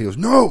sauce. He goes,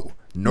 no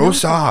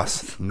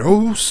sauce.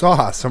 No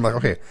sauce. So I'm like,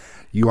 okay,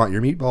 you want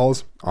your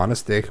meatballs on a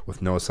stick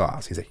with no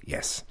sauce? He's like,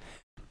 yes.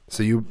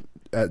 So you,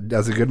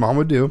 as a good mom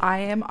would do, I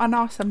am an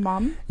awesome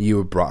mom.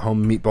 you brought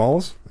home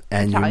meatballs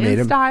and Italian you made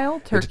them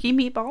style turkey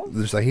meatballs.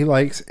 just like he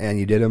likes, and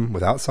you did them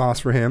without sauce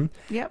for him.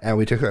 Yep. And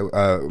we took,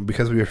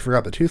 because we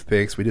forgot the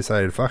toothpicks, we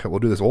decided, fuck it, we'll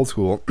do this old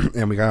school.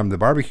 And we got him the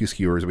barbecue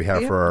skewers we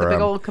have Yep, for our... the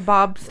big old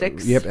kebab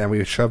sticks. Yep, and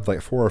we shoved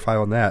like 4 or 5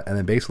 on that, and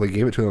then basically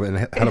gave it to him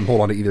and had him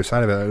hold on to either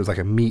side of it. It was like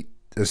a meat.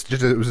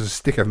 It was a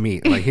stick of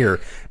meat. Like,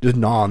 here, just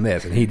gnaw on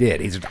this, and he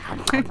did. He's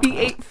He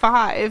ate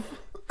 5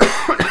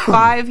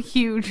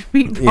 huge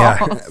meatballs. yeah,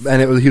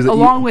 and he was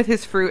along with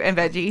his fruit and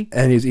veggie.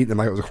 and he was eating them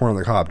like it was a corn on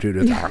the cob too,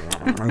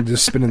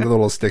 just spinning the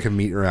little stick of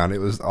meat around. It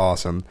was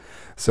awesome.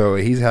 So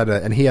he had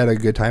a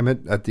good time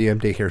at the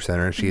daycare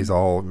center. She's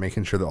all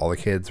making sure that all the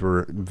kids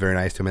were very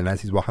nice to him, and as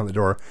he's walking out the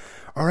door,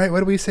 all right, what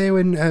do we say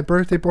when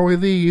birthday boy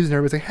leaves? And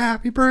everybody's like,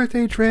 happy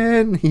birthday,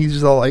 Trent. And he's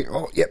just all like,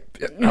 oh, yep,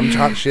 I'm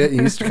hot shit.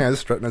 And he's kind of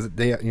strutting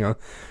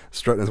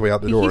strutting his way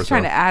out the door. He's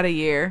trying to add a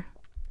year.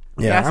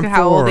 Yeah, You ask him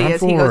how old he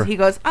is. He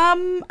goes,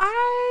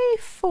 I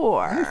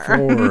 4.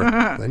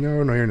 Like,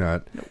 no, you're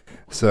not.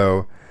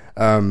 So,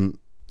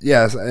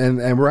 yes,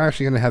 and we're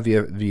actually going to have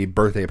the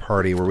birthday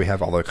party where we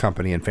have all the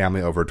company and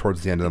family over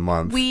towards the end of the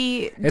month.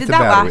 We It's did a that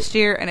bad last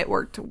year, and it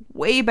worked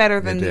way better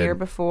than It the did. year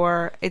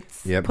before.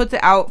 It's Yep. puts it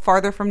out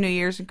farther from New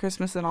Year's and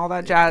Christmas and all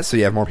that jazz. So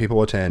you have more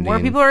people attending. More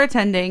people are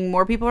attending.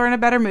 More people are in a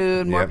better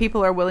mood. More Yep.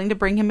 people are willing to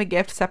bring him a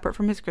gift separate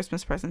from his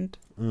Christmas present.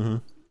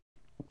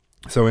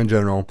 So in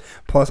general,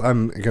 plus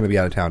I'm going to be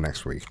out of town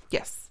next week.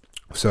 Yes.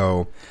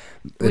 So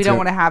We don't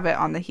want to have it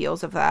on the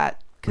heels of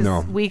that. Because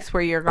No. weeks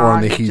where you're or gone.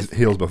 on the it just-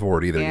 heels before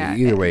it either. Yeah,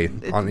 Either way,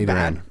 it's on either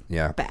bad. end.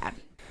 Yeah. bad.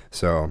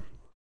 So,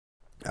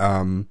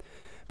 but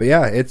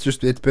yeah, it's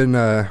been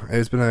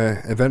an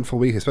eventful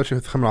week, especially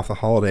with coming off the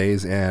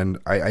holidays. And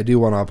I do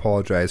want to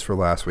apologize for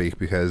last week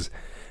because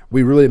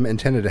we really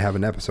intended to have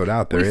an episode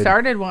out there. We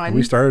started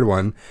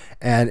one.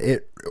 And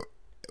it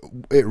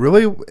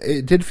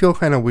did feel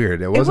kind of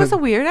weird. It was a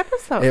weird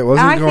episode. It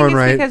wasn't I going think it's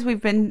right. because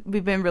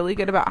we've been really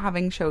good about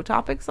having show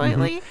topics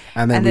lately,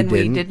 And then we we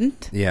didn't.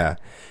 didn't. Yeah.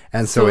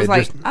 And So so it was it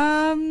like,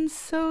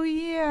 just so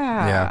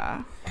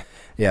yeah.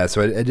 Yeah, so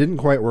it didn't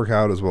quite work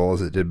out as well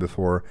as it did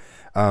before.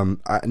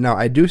 Now,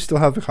 I do still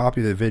have a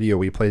copy of the video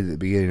we played at the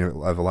beginning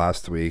of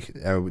last week.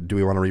 Do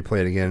we want to replay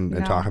it again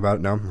and No. talk about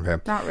it? No?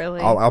 Okay. Not really.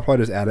 I'll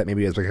probably just add it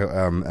maybe as like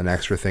an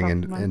extra thing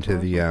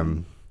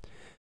into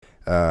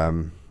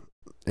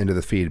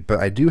the feed. But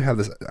I do have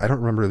this. I don't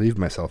remember leaving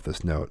myself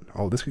this note.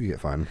 Oh, this could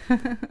get fun.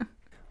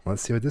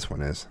 Let's see what this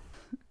one is.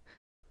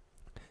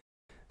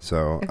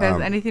 So If it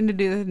has anything to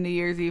do with the New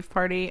Year's Eve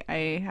party,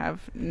 I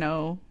have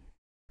no.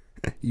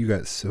 you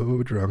got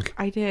so drunk.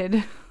 I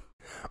did.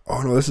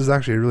 Oh no, this is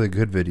actually a really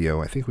good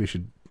video. I think we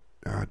should.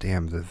 Oh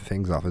damn, the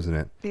thing's off, isn't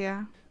it?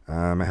 Yeah.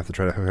 I have to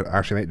try to hook it.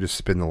 Actually, I might just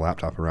spin the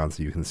laptop around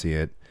so you can see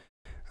it.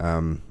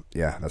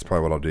 Yeah, that's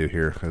probably what I'll do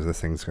here because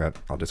this thing's got.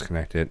 I'll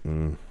disconnect it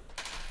and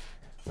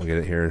we'll get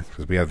it here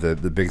because we have the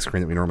big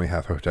screen that we normally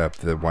have hooked up.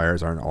 The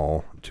wires aren't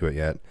all to it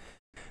yet.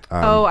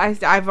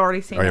 I've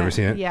already seen it. Oh, you ever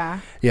seen it? Yeah.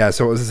 Yeah,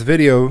 so it was this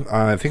video.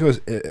 I think it was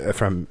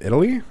from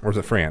Italy or was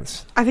it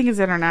France? I think it's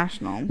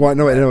international. Well,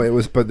 no, it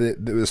was, but it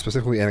was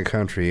specifically in a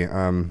country.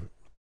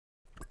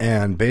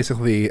 And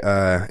basically,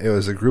 it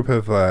was a group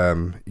of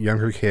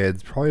younger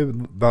kids, probably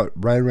about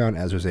right around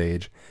Ezra's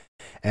age,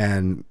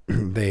 and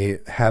they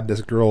had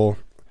this girl.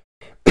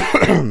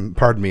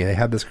 Pardon me. They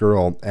had this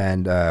girl,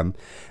 and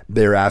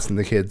they were asking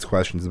the kids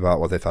questions about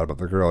what they thought about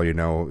the girl.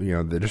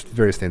 They're just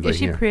various things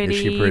Is like, she pretty? is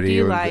she pretty? Do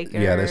you like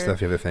Yeah, her? there's stuff.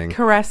 The other thing.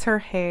 Caress her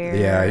hair.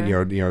 Yeah,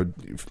 you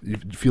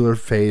feel her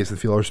face and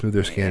feel how smooth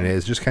her skin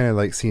is. Just kind of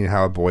like seeing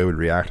how a boy would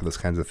react to those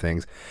kinds of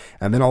things.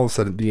 And then all of a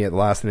sudden, the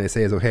last thing they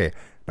say is, "Okay,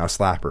 now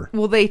slap her."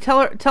 Well, they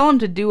tell him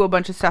to do a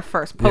bunch of stuff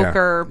first. Poke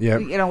her. Yeah.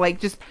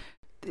 Just.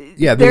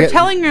 Yeah, They're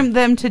telling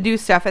them to do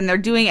stuff, and they're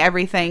doing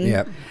everything.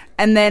 Yep.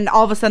 And then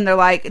all of a sudden, they're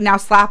like, "Now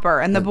slap her,"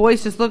 and the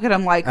boys just look at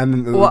him like, and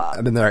then, "What?"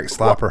 and then they're like,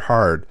 "Slap her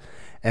hard,"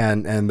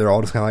 and they're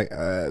all just kind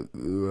of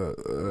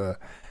like,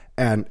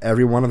 and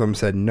every one of them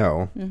said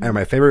no. Mm-hmm. And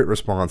my favorite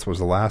response was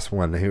the last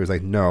one. He was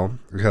like, "No,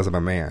 because I'm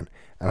a man."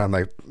 And I'm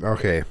like,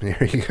 "Okay,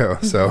 here you go."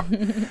 So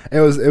it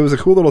was a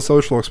cool little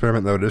social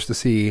experiment though, just to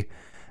see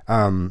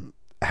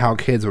how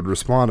kids would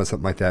respond to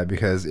something like that,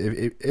 because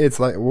it's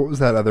like, what was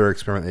that other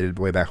experiment they did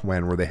way back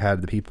when, where they had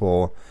the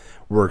people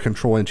were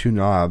controlling 2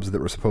 knobs that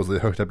were supposedly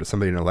hooked up to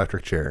somebody in an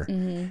electric chair,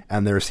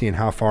 and they were seeing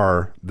how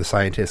far the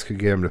scientists could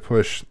get them to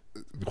push,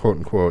 quote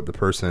unquote, the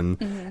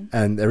person,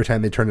 and every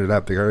time they turned it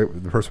up,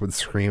 the person would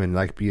scream and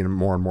like be in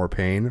more and more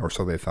pain, or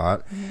so they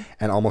thought,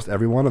 and almost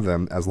every one of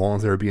them, as long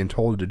as they were being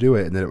told to do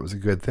it and that it was a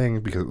good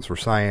thing because it was for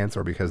science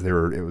or because it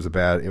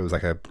was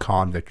like a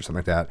convict or something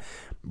like that,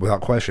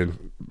 without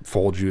question,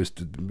 full juice,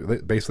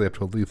 basically up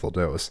to a lethal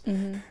dose.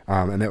 And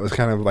it was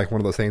kind of like one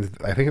of those things.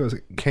 I think it was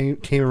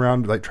came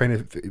around like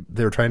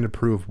they were trying to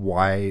prove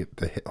why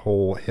the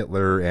whole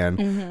Hitler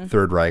and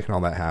Third Reich and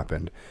all that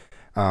happened.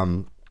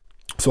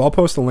 So I'll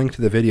post a link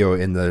to the video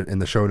in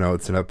the show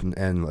notes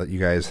and let you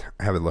guys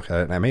have a look at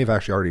it. And I may have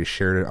actually already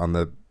shared it on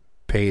the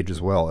page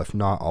as well. If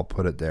not, I'll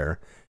put it there.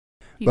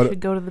 You should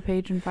go to the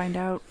page and find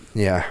out.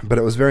 Yeah, but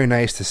it was very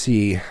nice to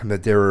see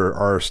that there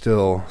are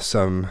still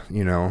some,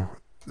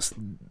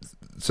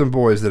 some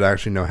boys that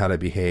actually know how to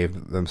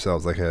behave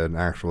themselves like an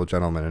actual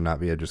gentleman and not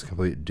be a just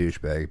complete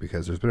douchebag,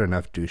 because there's been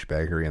enough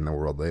douchebaggery in the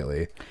world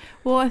lately.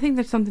 Well, I think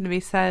there's something to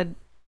be said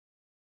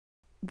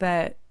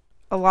that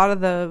a lot of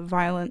the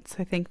violence,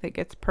 I think, that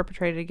gets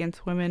perpetrated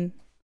against women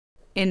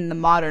in the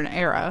modern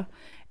era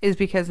is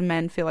because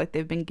men feel like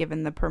they've been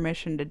given the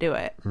permission to do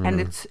it. Mm-hmm.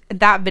 And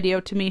that video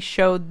to me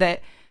showed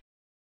that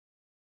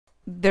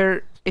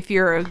if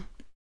you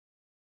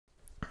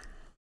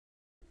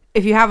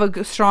have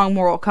a strong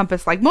moral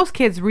compass, like most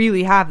kids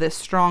really have this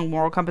strong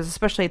moral compass,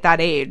 especially at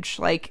that age.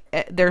 Like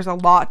there's a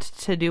lot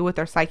to do with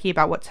their psyche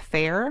about what's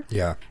fair.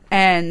 Yeah.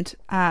 And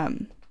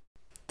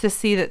to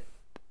see that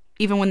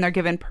even when they're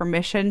given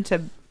permission to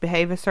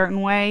behave a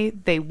certain way,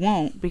 they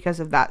won't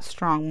because of that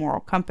strong moral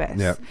compass.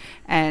 Yeah.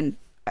 And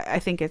I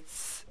think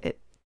it's a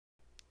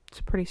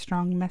pretty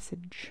strong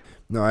message.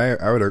 No,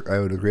 I would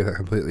agree with that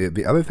completely.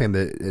 The other thing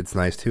that it's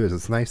nice too is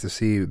it's nice to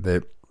see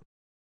that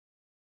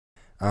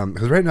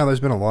because right now there's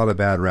been a lot of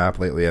bad rap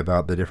lately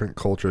about the different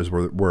cultures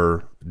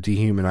where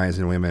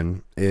dehumanizing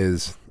women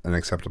is an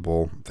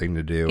acceptable thing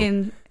to do.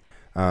 In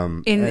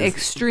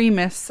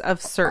extremists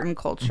of certain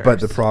cultures. But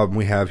the problem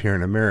we have here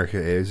in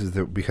America is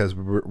that because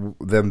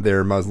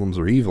they're Muslims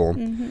are evil,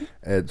 mm-hmm.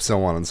 and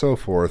so on and so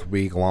forth,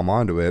 we glom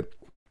onto it.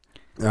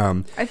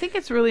 I think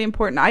it's really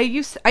important. I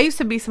used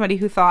to be somebody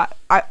who thought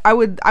I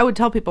would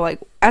tell people, like,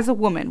 as a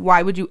woman,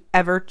 why would you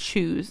ever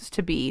choose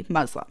to be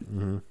Muslim?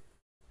 Mm-hmm.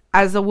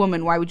 As a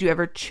woman, why would you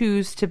ever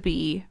choose to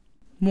be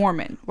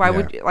Mormon? Why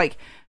would you, like,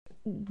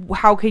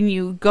 how can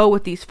you go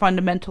with these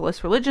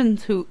fundamentalist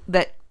religions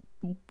that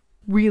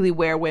really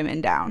wear women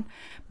down?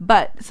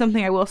 But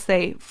something I will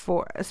say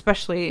for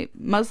especially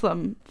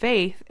Muslim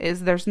faith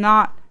is there's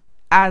not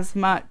as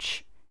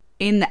much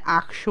in the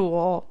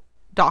actual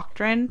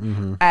doctrine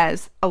mm-hmm.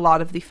 as a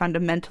lot of the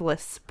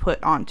fundamentalists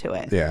put onto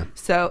it. Yeah.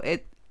 So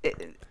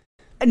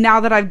now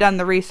that I've done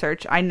the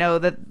research, I know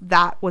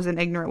that was an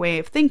ignorant way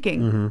of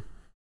thinking. Mm-hmm.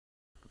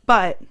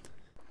 But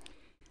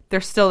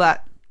there's still a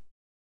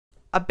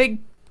big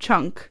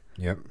chunk,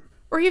 yep,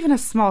 or even a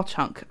small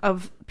chunk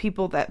of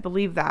people that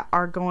believe that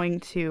are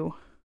going to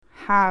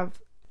have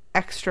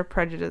extra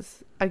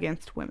prejudice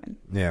against women.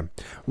 Yeah.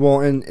 Well,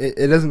 and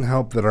it doesn't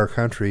help that our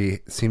country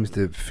seems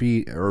to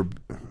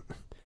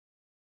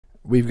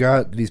we've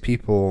got these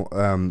people,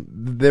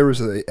 there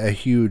was a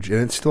huge,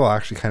 and it's still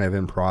actually kind of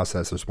in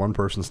process. There's one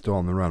person still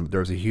on the run, but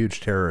there was a huge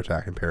terror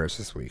attack in Paris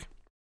this week.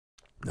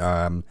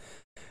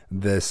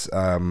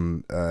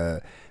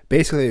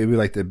 Basically, it would be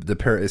like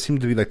it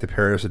seemed to be like the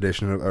Paris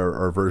edition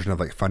or version of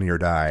like Funny or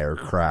Die or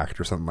Cracked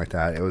or something like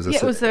that. It was a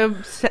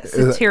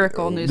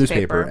satirical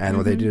newspaper. And mm-hmm.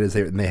 what they did is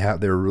they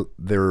had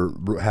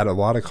a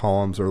lot of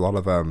columns or a lot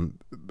of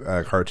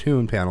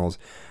cartoon panels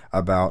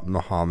about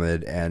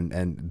Muhammad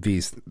and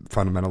these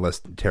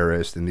fundamentalist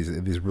terrorists and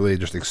these really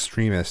just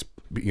extremist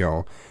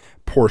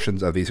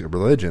portions of these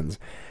religions.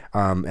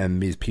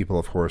 And these people,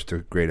 of course,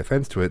 took great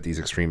offense to it, these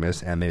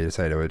extremists, and they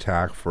decided to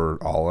attack for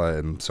Allah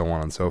and so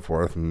on and so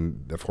forth.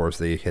 And, of course,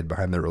 they hid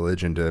behind their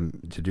religion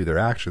to do their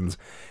actions.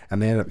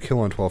 And they ended up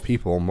killing 12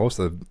 people, most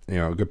of,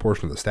 a good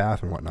portion of the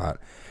staff and whatnot.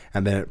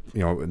 And then,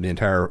 the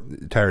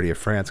entirety of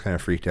France kind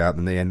of freaked out,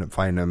 and they ended up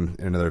finding them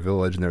in another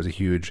village, and there was a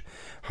huge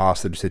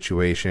hostage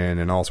situation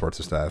and all sorts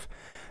of stuff.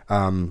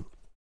 But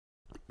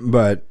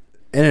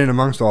in and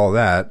amongst all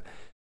that,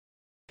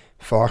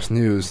 Fox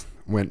News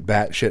went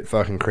batshit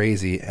fucking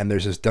crazy, and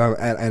there's this dumb,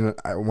 and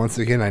once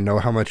again, I know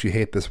how much you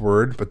hate this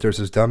word, but there's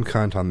this dumb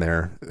cunt on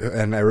there,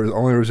 and I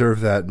only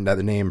reserve that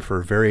name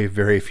for very,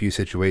 very few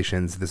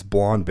situations, this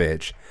blonde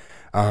bitch.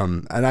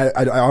 And I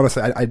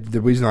honestly,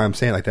 the reason why I'm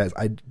saying it like that is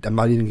I'm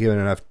not even giving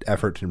enough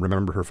effort to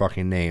remember her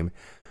fucking name,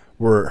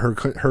 where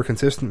her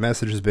consistent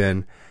message has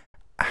been,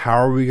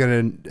 how do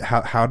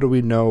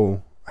we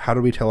know, how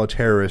do we tell a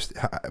terrorist,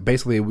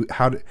 basically,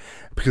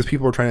 because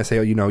people are trying to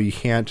say, you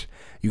can't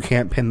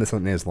pin this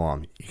on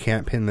Islam. You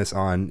can't pin this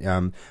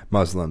on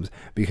Muslims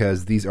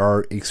because these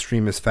are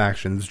extremist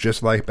factions.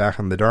 Just like back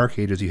in the Dark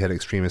Ages, you had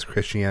extremist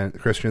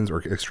Christians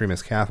or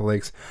extremist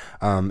Catholics,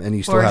 and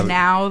you still have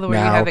now you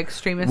have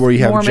extremist where you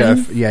have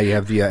Mormons. you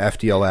have the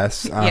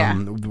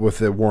FDLS with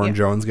the Warren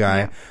Jones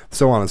guy,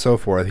 so on and so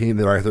forth.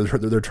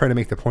 They're trying to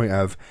make the point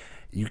of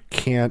you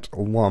can't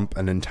lump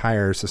an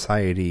entire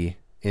society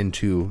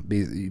into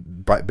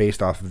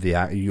based off of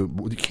you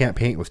can't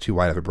paint with too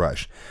wide of a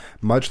brush.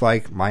 Much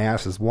like my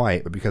ass is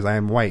white, but because I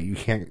am white, you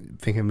can't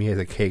think of me as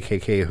a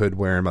KKK hood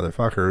wearing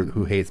motherfucker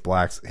who hates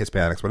blacks,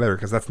 Hispanics, whatever,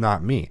 because that's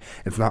not me.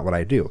 It's not what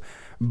I do.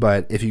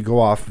 But if you go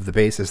off of the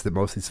basis that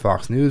most of these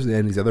Fox News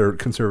and these other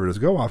conservatives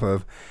go off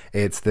of,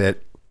 it's that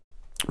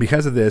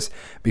because of this,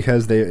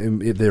 because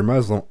they're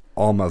Muslim,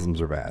 all Muslims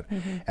are bad.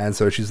 And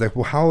so she's like,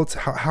 well, how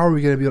are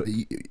we going to be able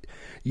to,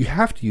 you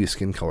have to use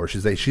skin color.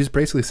 She's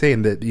basically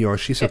saying that,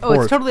 she supports.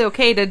 Oh, it's totally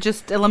okay to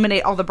just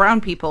eliminate all the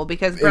brown people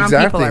because brown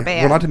people are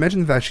bad. Well, not to mention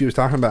the fact she was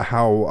talking about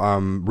how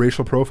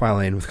racial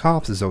profiling with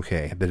cops is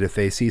okay. That if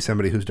they see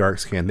somebody who's dark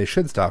skinned, they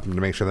should stop them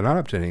to make sure they're not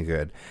up to any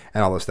good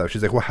and all this stuff.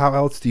 She's like, well, how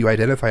else do you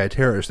identify a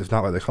terrorist if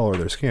not by the color of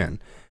their skin?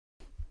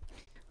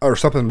 Or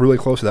something really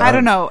close to that. I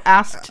don't know.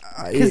 Asked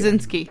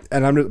Kaczynski.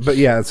 And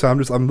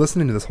I'm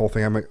listening to this whole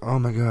thing. I'm like, oh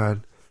my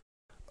God.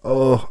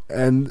 Oh,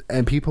 and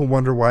people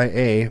wonder why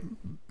A,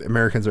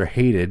 Americans are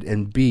hated,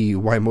 and B,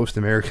 why most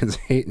Americans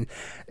hate.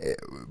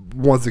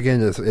 Once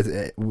again,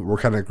 we're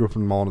kind of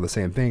grouping them all into the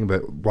same thing,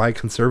 but why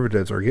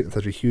conservatives are getting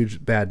such a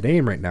huge bad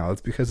name right now? It's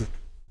because of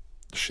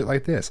shit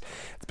like this.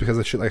 It's because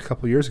of shit like a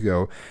couple years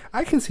ago.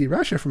 I can see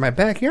Russia from my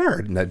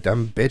backyard, and that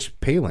dumb bitch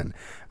Palin.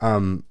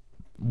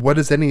 What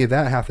does any of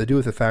that have to do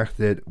with the fact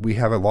that we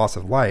have a loss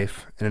of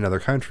life in another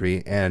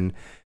country? And,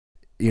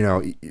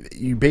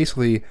 you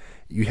basically,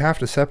 you have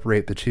to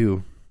separate the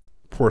two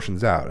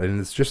portions out. And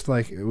it's just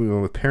like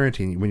with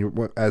parenting, when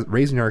you're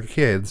raising our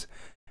kids,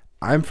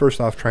 I'm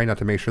first off trying not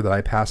to make sure that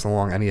I pass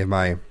along any of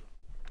my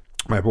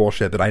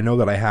bullshit that I know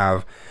that I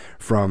have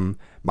from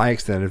my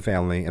extended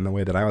family and the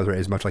way that I was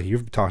raised, much like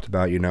you've talked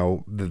about,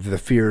 the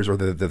fears or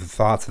the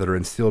thoughts that are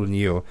instilled in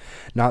you,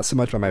 not so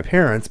much by my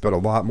parents, but a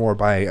lot more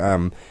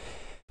by,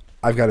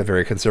 I've got a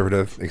very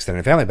conservative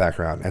extended family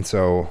background, and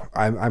so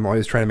I'm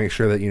always trying to make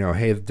sure that,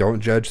 hey, don't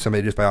judge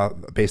somebody just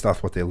based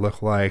off what they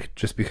look like.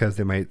 Just because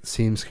they might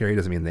seem scary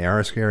doesn't mean they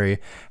are scary.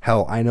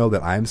 Hell, I know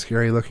that I'm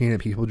scary looking, and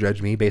people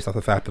judge me based off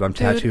the fact that I'm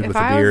tattooed with a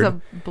beard. If I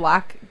was a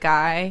black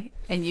guy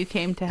and you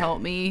came to help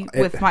me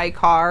with my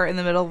car in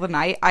the middle of the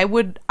night, I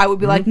would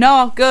be like,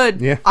 no, good.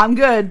 Yeah. I'm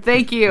good.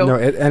 Thank you. No,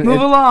 Move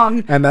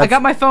along. And I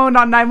got my phone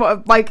on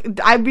 911. Like,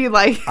 I'd be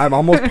like, I'm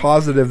almost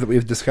positive that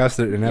we've discussed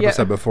it in an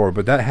episode before,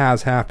 but that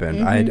has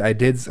happened. I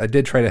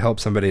did try to help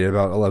somebody at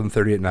about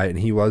 11:30 at night, and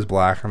he was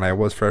black, and I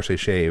was freshly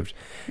shaved,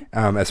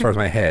 as far as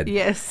my head.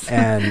 Yes.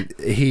 And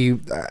he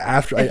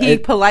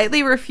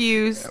politely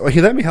refused. Well,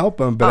 he let me help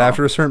him, but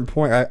after a certain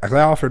point, I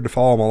offered to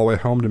follow him all the way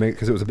home to make,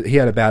 because he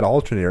had a bad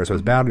alternator, so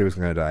his battery was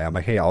going to die. I'm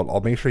like, hey, I'll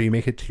make sure you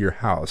make it to your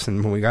house.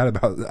 And when we got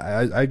about,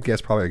 I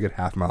guess probably a good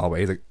half mile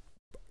away, he's like,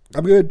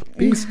 I'm good,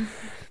 peace.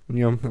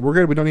 We're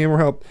good. We don't need any more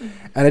help.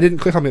 And it didn't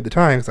click on me at the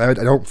time because I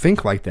don't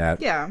think like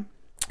that. Yeah.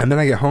 And then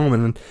I get home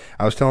and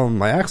I was telling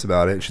my ex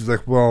about it. And she's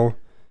like, well,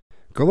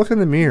 go look in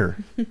the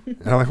mirrar.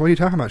 And I'm like, what are you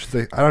talking about? She's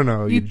like, I don't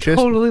know. You just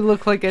totally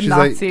look like a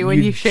Nazi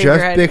when you shave your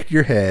head. You just picked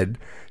your head.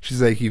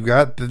 She's like, you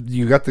got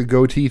the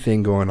goatee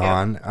thing going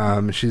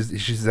on.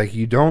 She's like,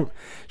 you don't.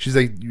 She's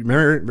like,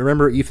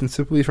 remember Ethan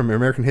Suplee from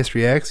American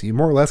History X? You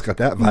more or less got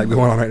that vibe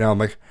going on right now. I'm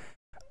like,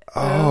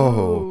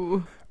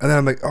 oh. And then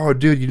I'm like, oh,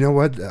 dude, you know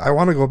what? I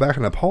want to go back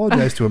and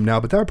apologize to him now,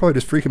 but that would probably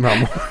just freak him out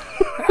more.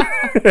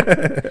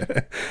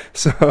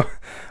 So,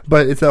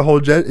 but it's that whole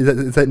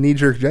it's that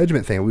knee-jerk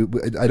judgment thing.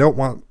 I don't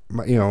want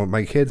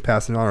my kids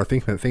passing on or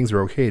thinking that things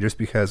are okay just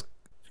because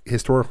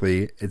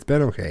historically it's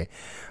been okay.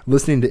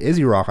 Listening to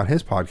Izzy Rock on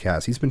his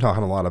podcast, he's been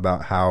talking a lot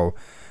about how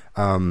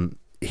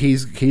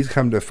he's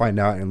come to find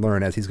out and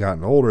learn as he's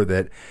gotten older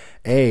that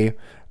a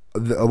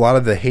lot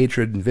of the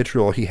hatred and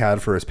vitriol he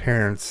had for his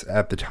parents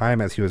at the time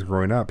as he was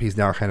growing up, he's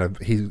now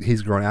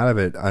he's grown out of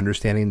it,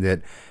 understanding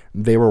that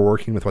they were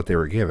working with what they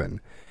were given.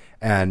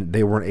 And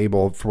they weren't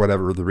able, for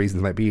whatever the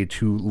reasons might be,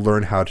 to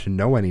learn how to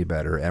know any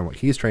better. And what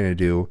he's trying to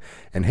do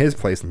in his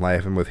place in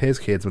life and with his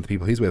kids, with the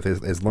people he's with,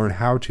 is learn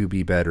how to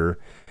be better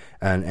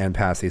and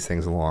pass these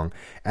things along.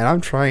 And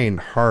I'm trying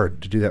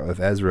hard to do that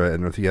with Ezra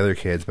and with the other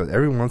kids, but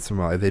every once in a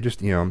while, they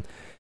just,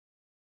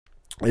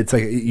 it's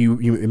like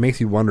it makes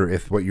you wonder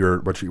if what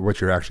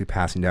you're actually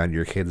passing down to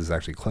your kids is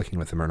actually clicking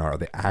with them or not. Are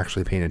they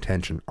actually paying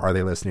attention? Are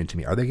they listening to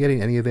me? Are they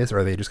getting any of this, or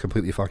are they just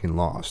completely fucking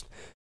lost?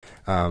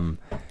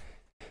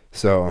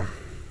 So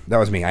that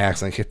was me. I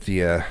accidentally hit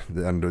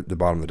the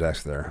bottom of the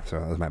desk there, so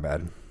that was my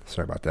bad.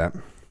 Sorry about that.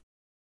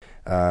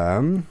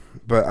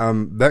 But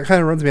that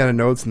kind of runs me out of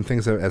notes and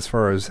things as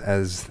far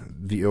as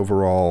the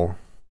overall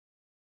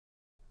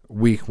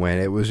week went.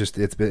 It was just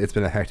it's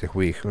been a hectic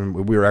week.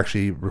 We were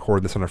actually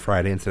recording this on a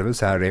Friday instead of a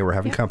Saturday. We're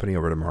having company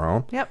over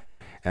tomorrow. Yep.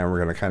 And we're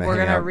gonna kind of hang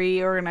out. We're gonna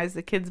reorganize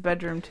the kids'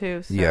 bedroom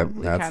too. So yep,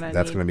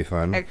 that's gonna be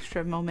fun.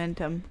 Extra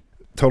momentum.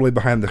 Totally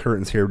behind the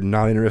curtains here,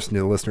 not interested in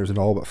the listeners at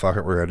all, but fuck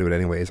it, we're going to do it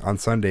anyways. On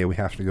Sunday, we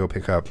have to go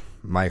pick up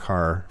my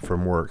car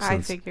from work. I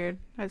figured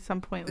at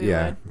some point we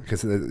would.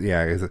 Because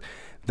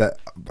that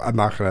I'm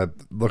not going to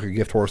look a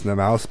gift horse in the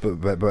mouth,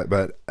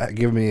 but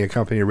give me a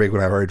company rig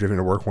when I've already driven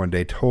to work one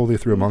day, totally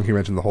threw a monkey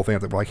wrench in the whole thing. I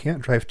thought, well, I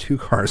can't drive two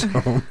cars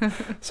home.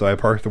 So I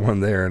parked the one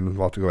there, and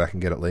we'll have to go back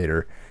and get it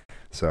later.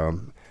 So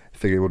I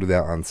figured we'll do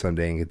that on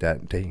Sunday and get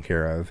that taken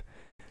care of.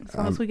 As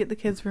long as we get the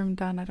kids' room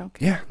done, I don't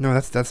care. Yeah, no,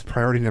 that's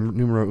priority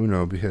numero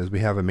uno, because we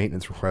have a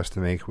maintenance request to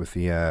make with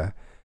the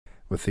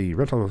with the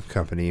rental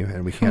company,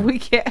 and we can't. We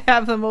can't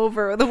have them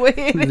over the way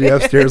it The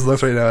upstairs is.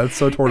 looks right now. It's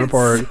so torn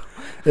apart.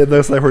 It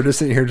looks like we're just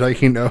sitting here like,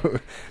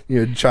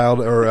 Child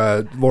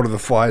or Lord of the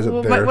Flies up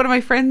Well, there. one of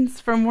my friends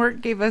from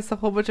work gave us a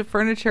whole bunch of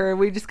furniture, and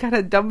we just kind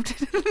of dumped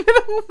it in the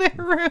middle of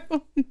their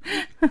room.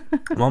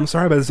 Well, I'm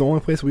sorry, but it's the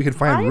only place we could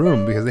find I room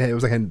know. because it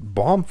was like a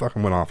bomb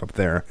fucking went off up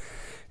there.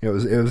 It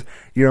was,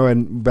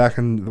 and back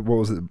in, what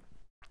was it?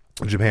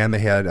 Japan, they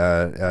had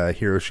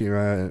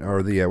Hiroshima,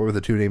 or what were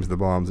the two names of the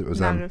bombs? It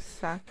was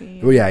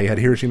Nagasaki. oh yeah, you had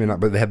Hiroshima,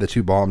 but they had the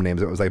two bomb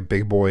names. It was like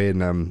Big Boy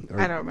and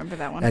I don't remember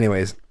that one.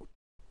 Anyways,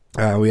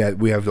 we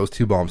have those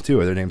two bombs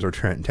too. Their names are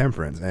Trent and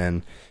Temperance,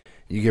 and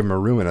you give them a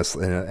room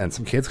and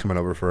some kids coming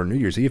over for a New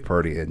Year's Eve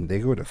party, and they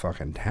go to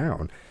fucking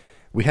town.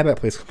 We had that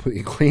place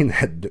completely clean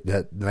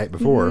that night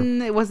before.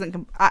 It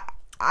wasn't.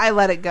 I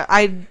let it go.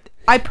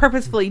 I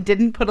purposefully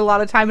didn't put a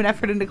lot of time and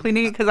effort into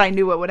cleaning it because I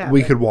knew what would happen.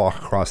 We could walk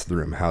across the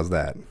room. How's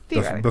that?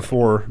 Theoretically.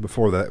 Before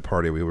that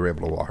party, we were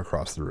able to walk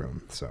across the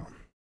room. So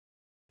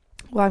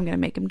Well, I'm gonna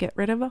make him get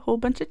rid of a whole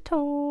bunch of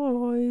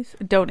toys.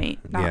 Donate,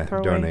 not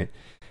throw donate. away.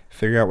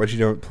 Figure out what you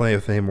don't play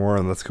with anymore,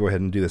 and let's go ahead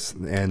and do this.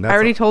 And that's I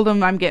already told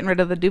him I'm getting rid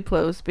of the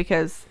Duplos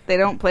because they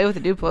don't play with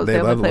the Duplos. They They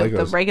only love the play with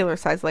Legos. the regular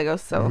size Legos.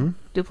 So Mhm.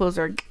 Duplos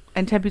are.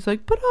 And Tempe's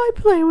like, but I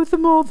play with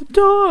them all the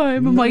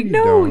time. I'm No, like, you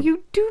no, don't.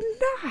 you do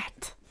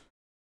not.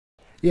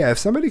 Yeah, if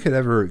somebody could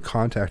ever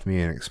contact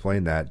me and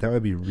explain that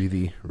would be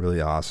really,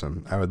 really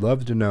awesome. I would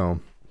love to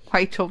know.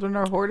 Why children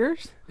are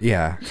hoarders?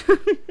 Yeah.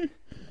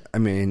 I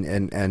mean,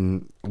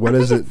 and what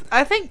is it?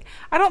 I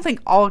don't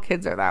think all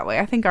kids are that way.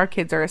 I think our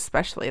kids are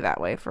especially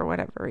that way for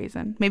whatever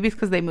reason. Maybe it's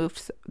because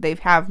they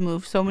have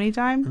moved so many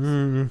times.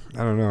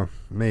 I don't know.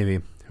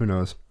 Maybe. Who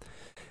knows?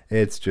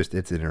 It's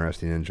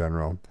interesting in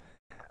general.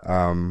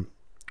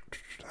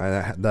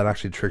 That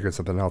actually triggered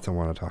something else I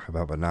want to talk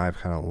about, but now I've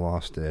kind of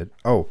lost it.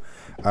 Oh,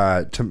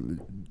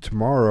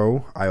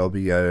 tomorrow I will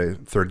be a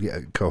third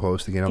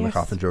co-host again on the Yes.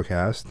 Coffin Joe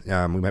Cast. We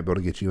might be able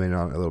to get you in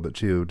on it a little bit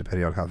too,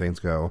 depending on how things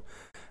go.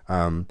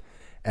 And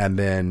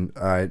then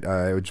I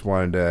just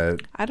wanted to.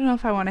 I don't know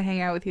if I want to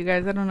hang out with you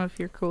guys. I don't know if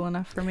you're cool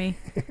enough for me.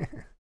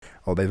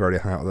 Oh, they've already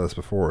hung out with us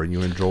before, and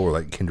you and Joel were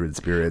like kindred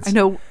spirits. I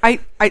know. I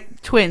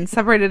twins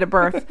separated at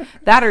birth.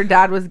 That or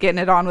Dad was getting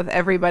it on with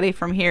everybody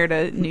from here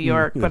to New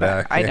York. But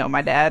Back, I yeah. know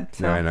my dad.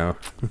 So. No, I know.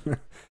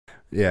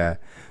 Yeah.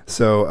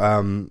 So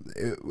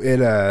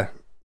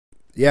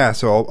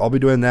so I'll be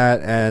doing that,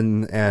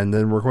 and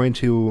then we're going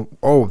to.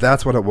 Oh,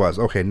 that's what it was.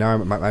 Okay, now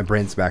my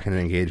brain's back and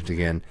engaged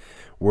again.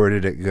 Where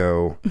did it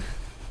go?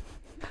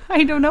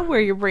 I don't know where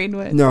your brain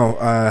went. No,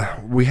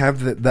 we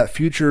have that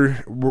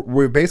future.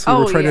 We're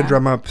trying to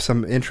drum up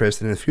some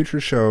interest in a future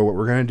show. What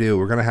we're going to do,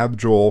 we're going to have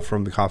Joel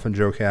from the Coffin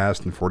Joe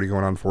Cast and 40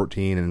 Going on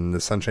 14 and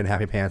the Sunshine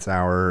Happy Pants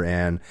Hour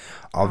and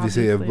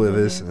obviously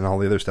Oblivious and all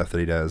the other stuff that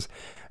he does.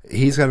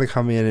 He's going to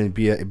come in and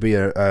be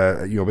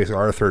basically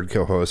our third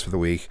co-host for the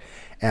week.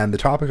 And the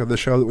topic of the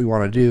show that we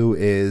want to do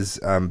is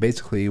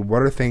basically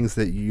what are things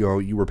that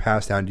you were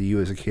passed down to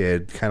you as a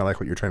kid, kind of like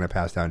what you're trying to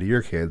pass down to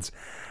your kids.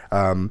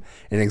 An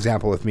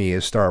example with me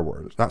is Star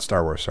Wars. Not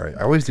Star Wars, sorry.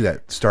 I always do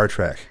that. Star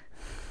Trek.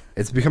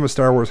 It's become a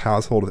Star Wars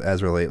household with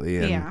Ezra lately.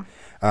 And, Yeah.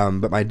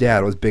 But my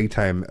dad was big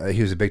time.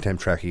 He was a big time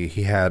Trekkie.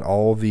 He had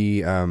all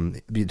the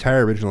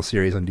entire original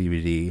series on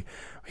DVD.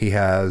 He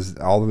has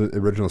all the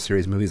original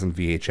series movies on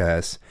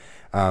VHS.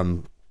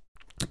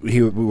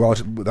 We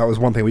watched, that was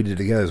one thing we did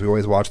together. Is we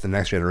always watched The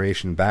Next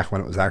Generation back when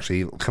it was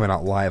actually coming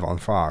out live on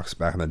Fox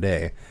back in the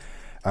day,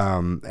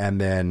 and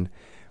then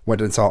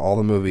went and saw all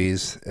the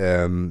movies,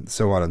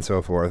 so on and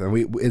so forth. And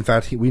we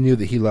knew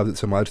that he loved it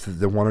so much that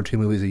the 1 or 2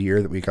 movies a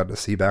year that we got to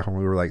see back when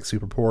we were like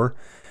super poor,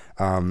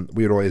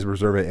 we would always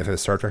reserve it. If a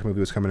Star Trek movie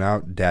was coming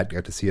out, Dad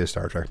got to see a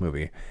Star Trek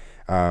movie.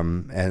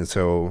 And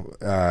so,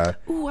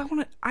 Ooh,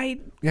 I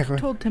yeah, go ahead.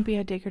 told Tempe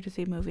I'd take her to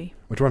see a movie,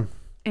 Which one?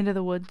 Into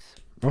the Woods.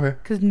 Okay.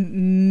 Because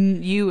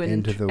you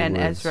Into the and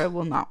Woods. Ezra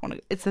will not want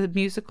to. It's a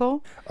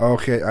musical.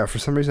 Okay. For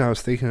some reason, I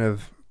was thinking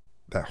of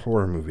that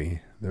horror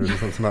movie. There was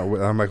something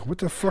about. I'm like, what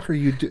the fuck are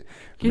you doing?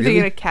 You're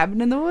thinking of Cabin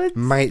in the Woods?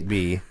 Might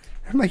be.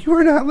 I'm like, you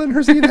are not letting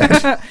her see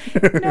that.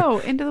 No,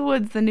 Into the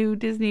Woods, the new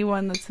Disney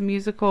one that's a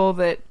musical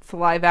that's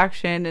live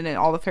action and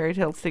all the fairy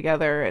tales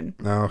together. And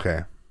Oh,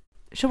 okay.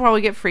 she'll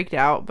probably get freaked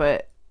out,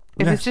 but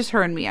if Yeah. it's just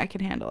her and me, I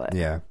can handle it.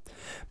 Yeah.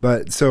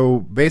 But so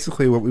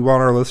basically what we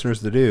want our listeners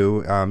to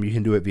do, you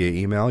can do it via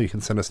email. You can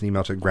send us an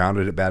email to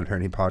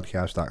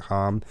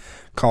grounded@badparentingpodcast.com.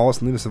 Call us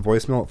and leave us a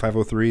voicemail at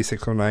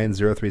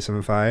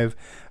 503-609-0375.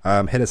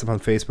 Hit us up on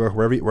Facebook,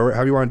 however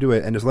you want to do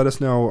it. And just let us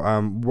know,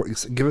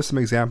 give us some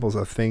examples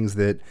of things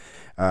that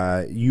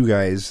you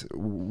guys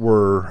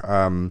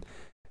were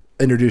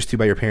introduced to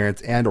by your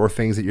parents and or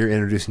things that you're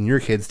introducing your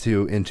kids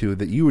into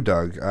that you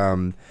dug.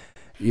 And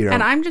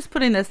I'm just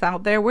putting this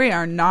out there. We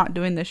are not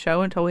doing the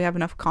show until we have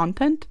enough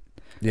content.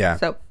 Yeah.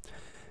 So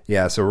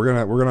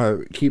we're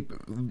gonna keep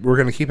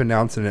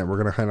announcing it. We're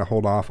gonna kind of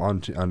hold off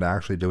on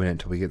actually doing it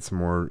until we get some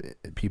more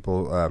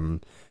people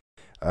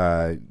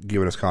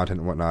giving us content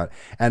and whatnot.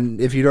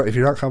 And if you're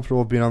not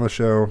comfortable being on the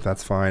show,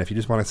 that's fine. If you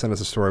just want to send us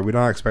a story, we're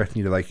not expecting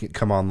you to like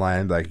come online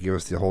and like give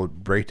us the whole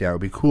breakdown. It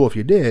would be cool if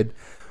you did,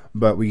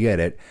 but we get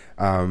it.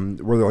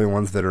 We're the only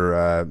ones that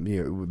are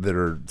that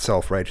are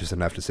self-righteous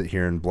enough to sit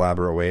here and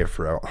blabber away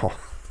for all.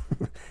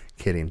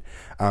 Kidding.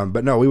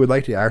 But no, we would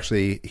like to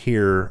actually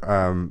hear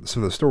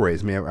some of the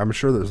stories. I mean, I'm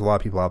sure there's a lot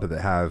of people out there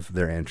that have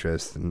their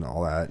interests and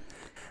all that.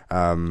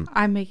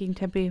 I'm making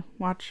Tempe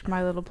watch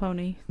My Little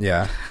Pony.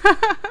 Yeah.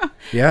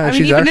 Yeah, and I mean,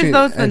 she's even actually if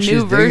those the and new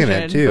she's digging version,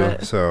 it too.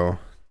 but- So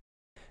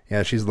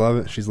yeah, she's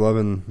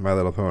loving My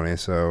Little Pony.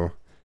 So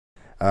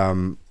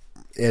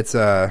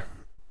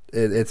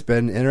it's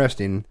been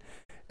interesting.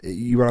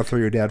 You want to throw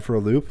your dad for a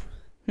loop?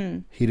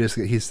 He just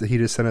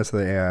sent us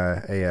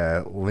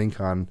a link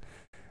on,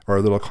 or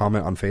a little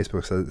comment on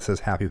Facebook that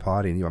says happy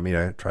potting. You want me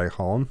to try to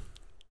call him?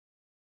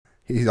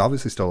 He's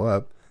obviously still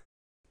up.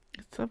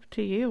 It's up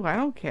to you. I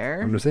don't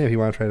care. I'm just saying if you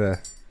want to try to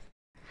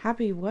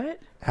Happy what?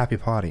 happy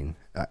potting,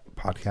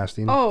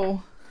 podcasting.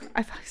 Oh,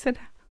 I thought you said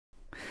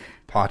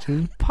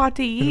Potting.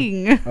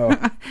 pottying. Oh.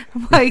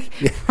 I'm like,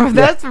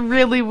 that's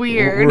really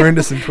weird. We're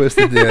into some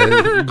twisted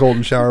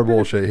golden shower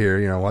bullshit here.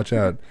 You know, watch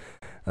out.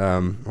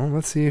 Well,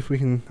 let's see if we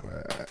can.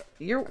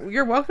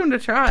 You're welcome to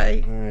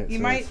try. All right, You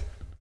so might it's-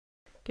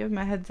 give him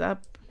a heads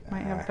up.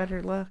 Might have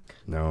better luck.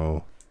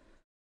 No.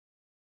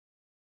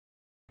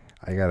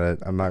 I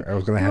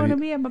was gonna You have want to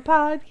you. be on my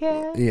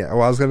podcast? Yeah,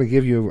 well, I was gonna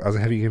have you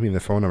give me the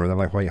phone number. Then I'm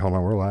like, wait, hold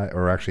on, we're live.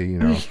 Or actually, you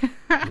know,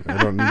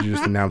 I don't need you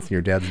just announcing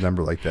your dad's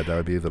number like that. That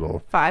would be a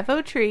little.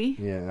 50 tree.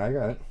 Yeah, I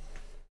got it.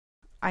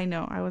 I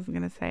know. I wasn't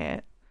gonna say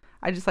it.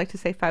 I just like to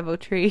say 50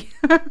 tree.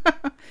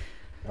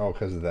 Oh,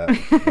 because of that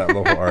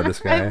local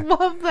artist I guy.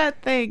 love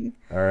that thing.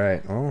 All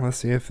right. Well, let's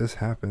see if this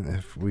happens.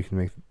 If we can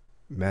make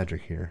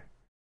magic here.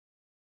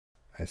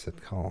 I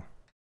said call.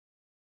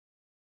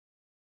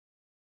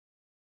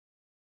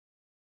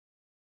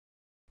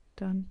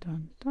 Dun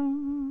dun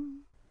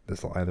dun.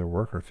 This will either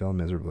work or fail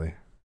miserably.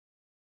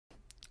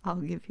 I'll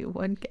give you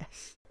one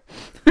guess.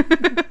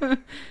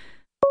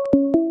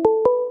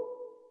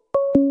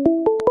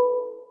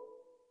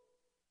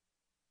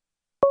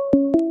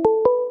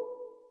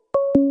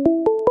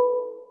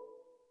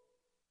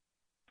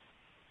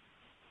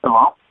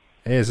 Hello?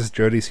 Hey, is this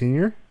Jody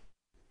Senior?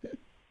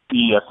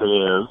 Yes, it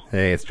is.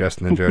 Hey, it's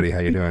Justin and Jody. How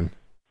you doing?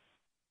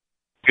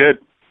 Good.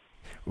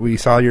 We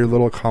saw your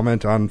little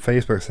comment on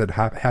Facebook said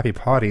happy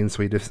potting, so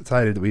we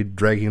decided that we'd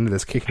drag you into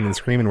this kicking and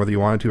screaming whether you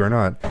wanted to or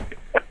not.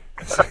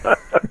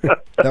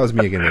 That was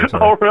me again.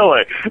 Sorry. Oh,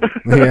 really?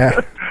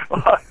 Yeah.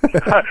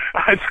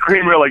 I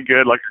scream really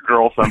good like a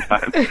girl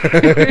sometimes.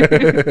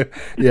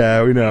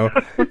 Yeah, we know.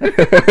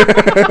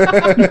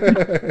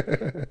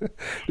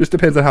 Just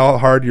depends on how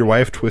hard your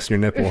wife twists your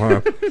nipple,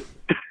 huh?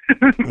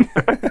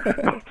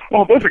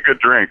 Well, those are good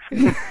drinks.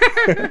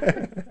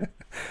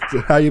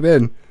 So how you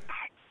been?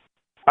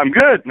 I'm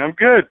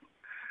good.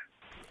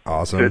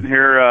 Awesome. Sitting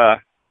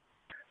here,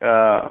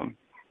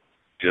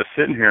 just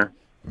sitting here.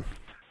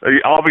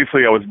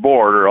 Obviously, I was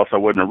bored, or else I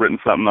wouldn't have written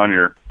something on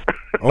your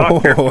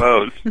on your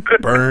post.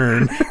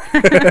 Burn.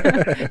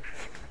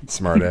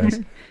 Smart ass.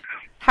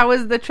 How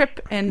was the trip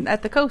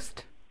at the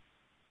coast?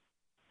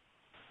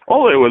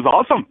 Oh, it was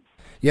awesome.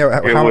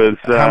 Yeah,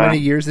 how many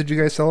years did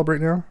you guys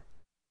celebrate now?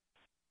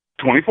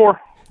 24.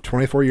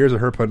 24 years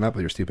of her putting up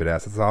with your stupid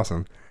ass. That's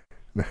awesome.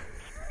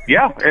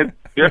 Yeah, and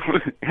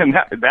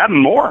that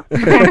and more.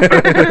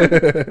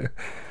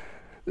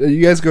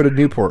 You guys go to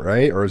Newport,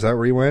 right? Or is that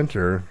where you went?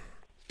 Or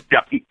Yeah,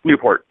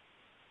 Newport.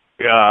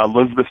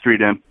 Elizabeth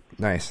Street Inn.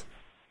 nice.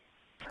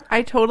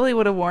 I totally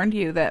would have warned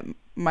you that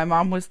my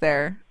mom was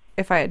there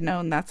if I had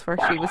known that's where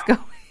she was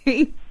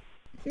going.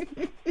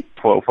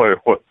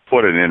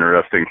 What an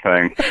interesting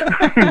thing.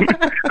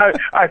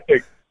 I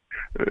think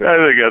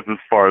that's as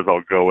far as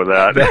I'll go with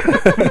that.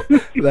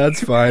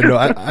 That's fine. No,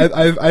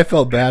 I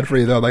felt bad for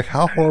you though. Like,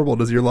 how horrible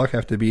does your luck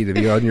have to be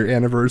on your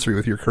anniversary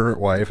with your current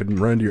wife and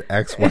run into your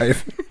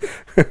ex-wife?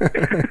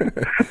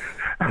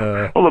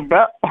 Well,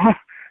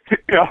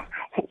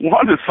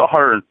 Wanda saw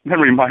her and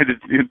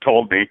then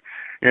told me,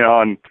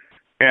 and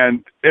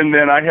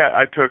then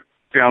I took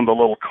down the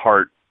little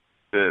cart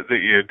that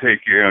you take,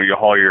 you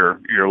haul your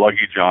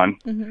luggage on,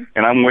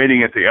 and I'm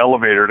waiting at the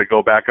elevator to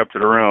go back up to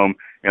the room,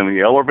 and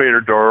the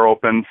elevator door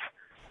opens,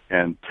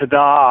 and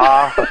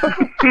ta-da!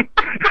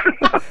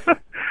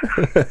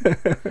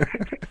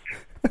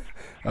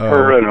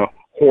 Her and a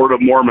horde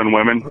of Mormon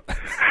women.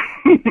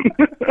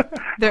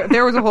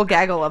 There was a whole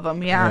gaggle of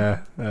them. Yeah. Yeah,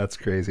 that's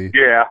crazy.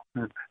 Yeah,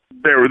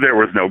 there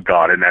was no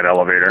God in that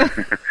elevator.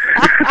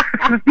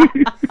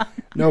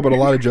 No, but a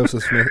lot of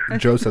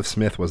Joseph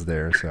Smith was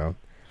there, so.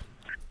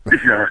 Oh,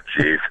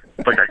 jeez.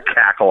 It's like a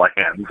cackle of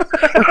hens.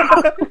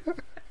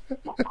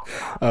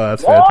 Oh,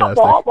 that's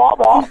fantastic.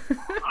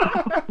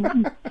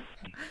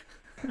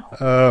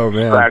 Oh,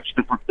 man. Scratched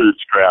for food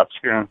scraps,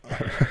 yeah.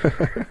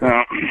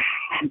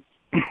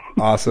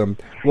 Awesome.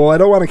 Well, I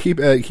don't want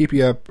to keep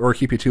you up or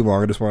keep you too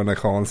long. I just wanted to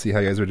call and see how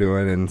you guys are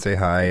doing and say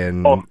hi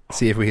and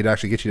see if we could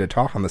actually get you to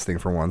talk on this thing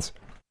for once.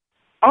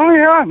 Oh,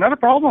 yeah, not a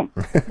problem.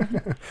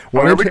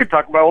 Well, we could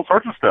talk about all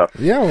sorts of stuff.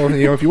 Yeah, well,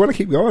 if you want to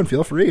keep going,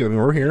 feel free. I mean,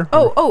 we're here.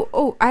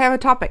 Oh, I have a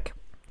topic.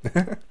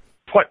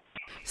 What?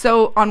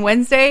 So on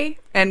Wednesday,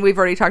 and we've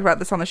already talked about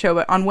this on the show,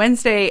 but on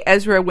Wednesday,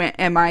 Ezra went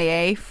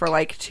MIA for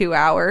like 2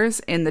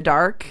 hours in the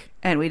dark,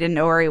 and we didn't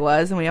know where he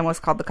was, and we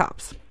almost called the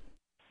cops.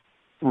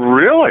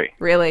 Really?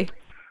 Really?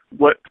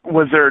 What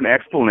was there an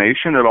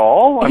explanation at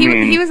all?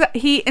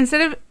 He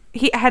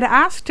had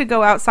asked to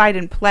go outside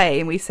and play,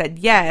 and we said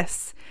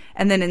yes.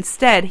 And then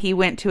instead, he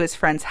went to his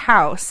friend's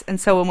house. And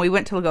so when we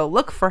went to go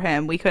look for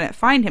him, we couldn't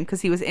find him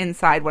because he was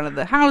inside one of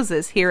the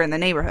houses here in the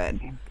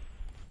neighborhood.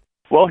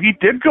 Well, he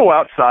did go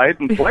outside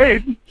and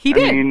played. He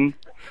did.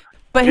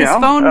 But his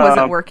phone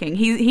wasn't working.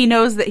 He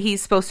knows that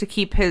he's supposed to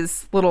keep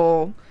his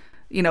little,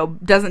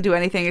 doesn't do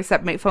anything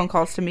except make phone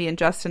calls to me and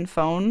Justin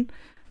phone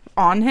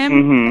on him.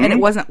 Mm-hmm. And it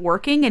wasn't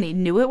working, and he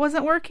knew it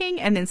wasn't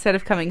working. And instead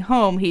of coming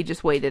home, he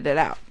just waited it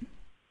out.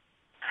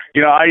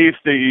 I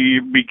used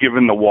to be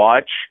given the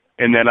watch,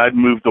 and then I'd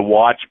move the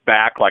watch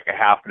back like a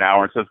half an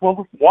hour and says, well,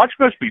 the watch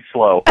must be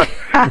slow.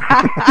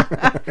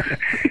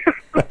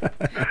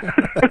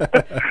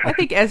 I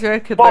think Ezra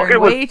could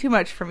learn way too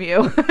much from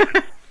you.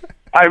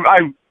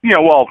 I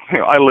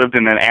lived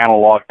in an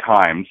analog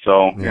time,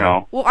 so,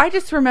 Well, I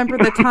just remember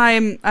the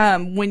time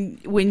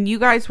when you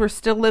guys were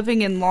still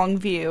living in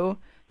Longview,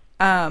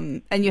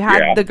 and you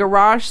had the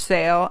garage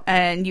sale,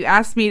 and you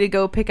asked me to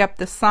go pick up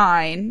the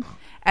sign.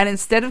 And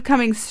instead of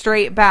coming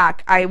straight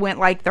back, I went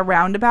like the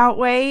roundabout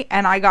way,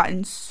 and I got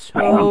in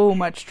so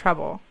much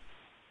trouble.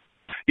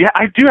 Yeah,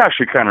 I do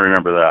actually kind of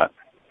remember that.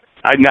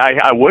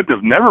 I would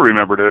have never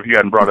remembered it if you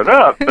hadn't brought it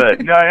up,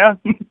 but yeah.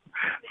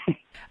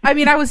 I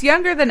mean, I was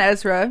younger than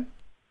Ezra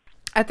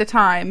at the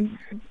time,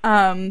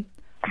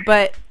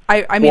 but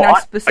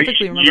I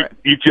specifically remember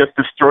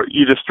it.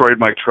 You destroyed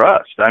my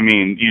trust. I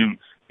mean,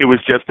 it was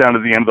just down to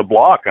the end of the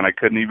block, and I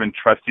couldn't even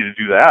trust you to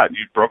do that.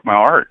 You broke my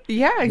heart.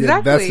 Yeah,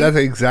 exactly. Yeah, that's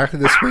exactly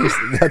the space.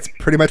 That's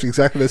pretty much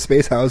exactly the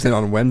space I was in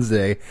on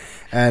Wednesday,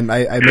 and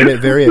I made it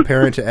very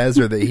apparent to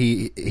Ezra that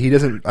he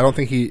doesn't. I don't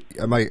think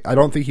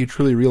you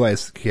truly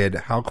realize, kid,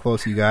 how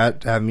close you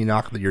got to having me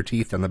knock your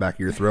teeth down the back of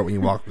your throat when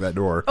you walked through that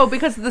door. Oh,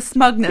 because of the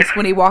smugness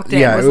when he walked in.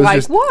 Yeah, it was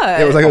like, what?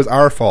 It was like it was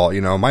our fault.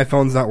 My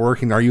phone's not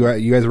working.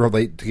 You guys were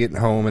late to getting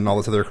home and all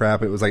this other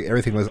crap. It was like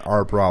everything was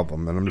our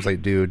problem, and I'm just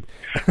like, dude.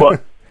 Well.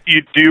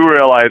 You do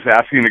realize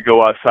asking to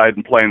go outside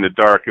and play in the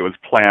dark, it was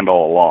planned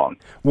all along.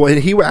 Well,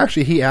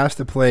 he asked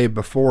to play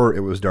before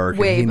it was dark,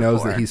 and he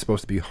knows that he's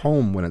supposed to be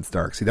home when it's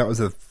dark. See, that was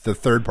the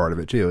third part of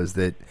it too. Is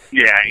that?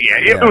 Yeah.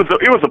 It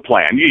was a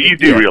plan. You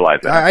do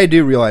realize that. I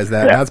do realize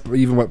that. Yeah. That's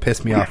even what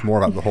pissed me off more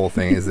about the whole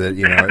thing is that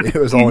it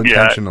was all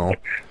intentional.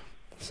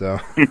 So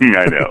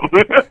I know,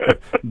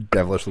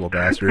 devilish little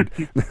bastard.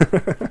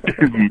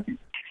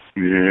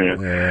 Yeah,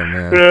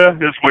 man. Yeah,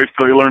 just wait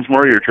till he learns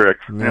more of your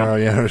tricks. No,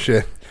 no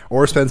shit.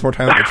 Or spends more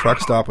time at the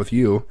truck stop with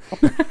you.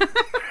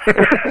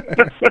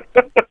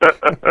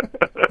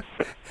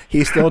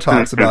 He still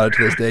talks about it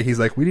to this day. He's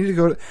like, we need to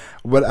go to...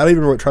 But I don't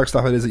even know what truck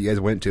stop it is that you guys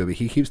went to, but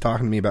he keeps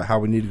talking to me about how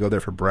we need to go there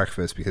for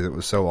breakfast because it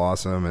was so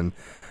awesome and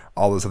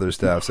all this other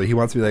stuff. So he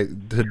wants me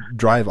to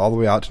drive all the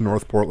way out to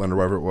North Portland or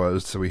wherever it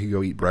was so we could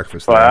go eat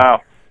breakfast there.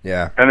 Wow.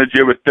 Yeah. And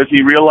does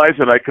he realize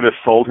that I could have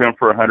sold him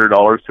for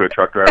 $100 to a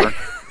truck driver?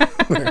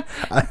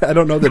 I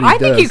don't know that he does. I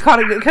think you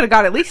could have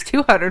got at least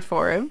 $200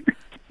 for him.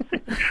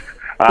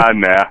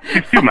 Nah.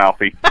 He's too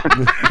mouthy.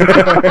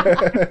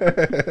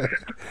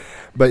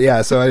 But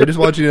yeah, so I just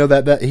want you to know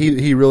that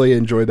he really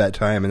enjoyed that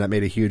time, and that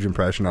made a huge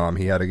impression on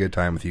him. He had a good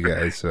time with you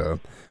guys, so...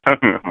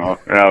 Oh,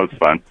 that was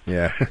fun.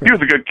 Yeah. He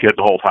was a good kid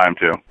the whole time,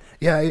 too.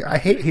 Yeah, I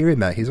hate hearing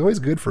that. He's always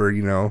good for,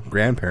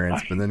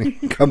 grandparents, but then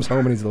he comes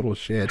home and he's a little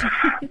shit.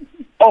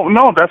 Oh,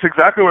 no, that's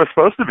exactly what it's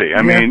supposed to be.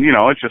 I mean,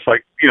 it's just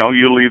like,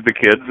 you leave the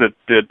kids at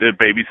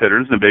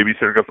babysitters, and the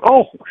babysitter goes,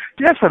 oh,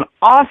 that's an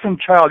awesome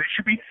child. You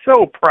should be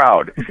so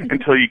proud.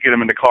 Until you get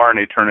them in the car and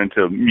they turn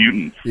into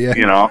mutants,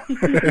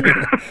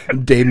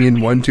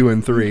 Damien 1, 2,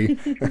 and 3.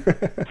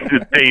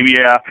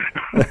 Yeah.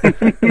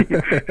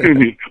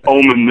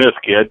 Omen this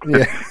kid.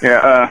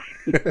 Yeah.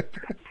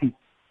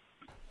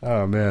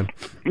 Oh, man.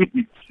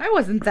 I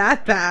wasn't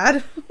that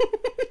bad.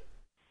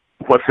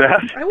 What's that?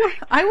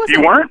 I wasn't.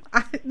 You weren't?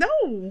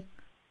 No.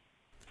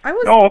 I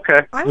was. Oh,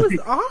 okay. I was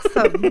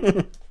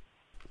awesome.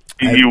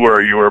 You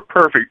were a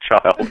perfect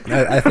child.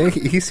 I think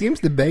he seems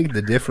to beg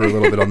to differ a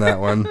little bit on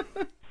that one.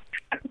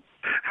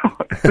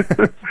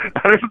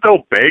 There's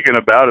no begging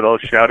about it. I'll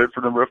shout it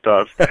from the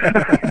rooftops.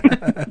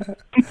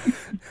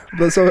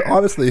 But so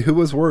honestly, who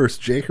was worse,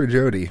 Jake or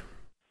Jody?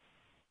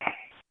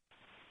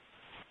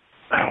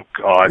 Oh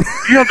God!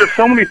 There's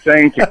so many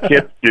things that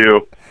kids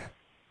do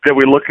that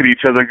we look at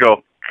each other and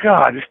go,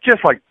 God, it's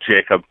just like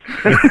Jacob.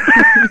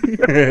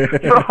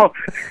 So,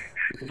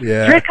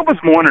 yeah. Jacob was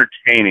more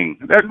entertaining.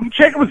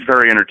 Jacob was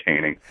very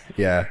entertaining.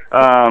 Yeah.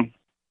 And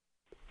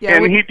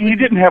he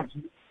didn't have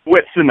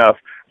wits enough.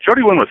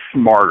 Jody Lynn was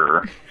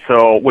smarter,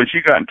 so when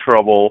she got in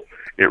trouble,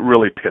 it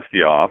really pissed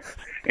you off.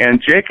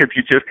 And Jacob,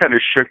 you just kind of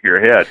shook your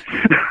head.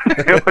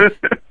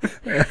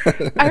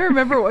 I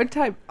remember one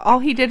time, all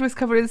he did was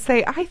come in and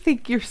say, "I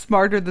think you're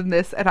smarter than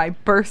this," and I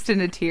burst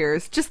into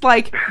tears. Just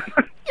like,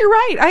 you're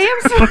right, I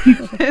am smarter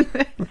than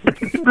this.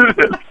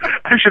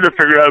 I should have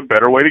figured out a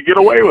better way to get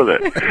away with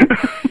it.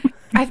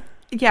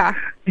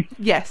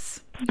 Yes.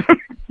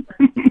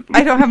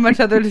 I don't have much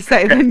other to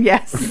say than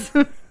yes.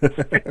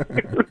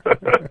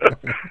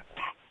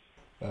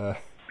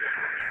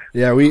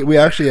 Yeah, we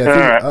actually, I think,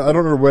 right. I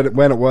don't remember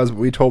when it was, but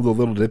we told the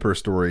Little Dipper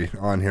story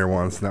on here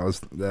once, and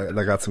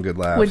that got some good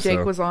laughs. When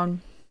Jake was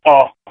on.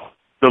 Oh,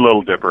 the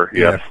Little Dipper.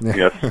 Yes,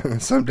 yes.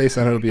 Someday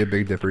Santa will be a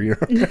Big Dipper, you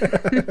know.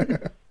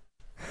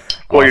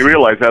 Well, you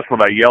realize that's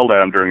what I yelled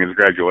at him during his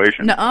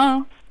graduation.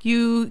 Nuh-uh.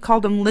 You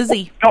called him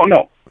Lizzie.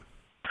 No.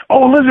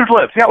 Oh, Lizard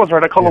Lips. Yeah, that was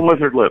right. I called him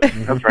Lizard Lips.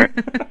 That's right.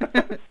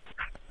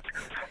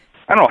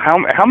 I don't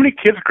know, how many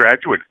kids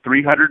graduated?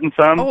 300 and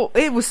some? Oh,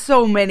 it was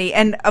so many.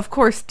 And, of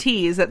course,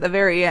 tease at the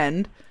very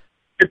end.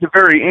 At the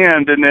very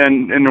end, and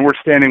then we're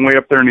standing way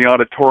up there in the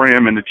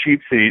auditorium in the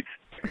cheap seats,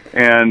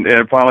 and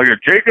finally I go,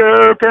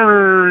 Jacob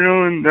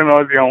Turner, and then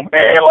I was yelling,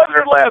 hey,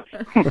 Lizard Lips!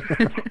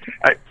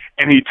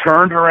 And he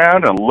turned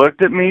around and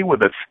looked at me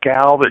with a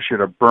scowl that should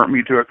have burnt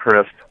me to a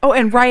crisp. Oh,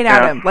 and right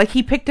at him. Like,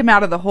 he picked him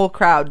out of the whole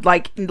crowd,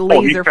 like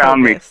laser he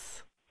found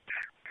focus.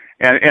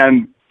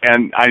 Me.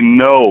 And I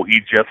know he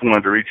just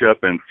wanted to reach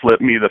up and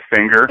flip me the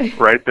finger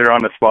right there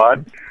on the spot.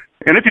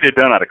 And if he'd have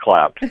done, I'd have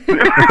clapped.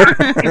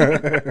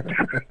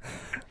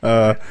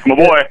 My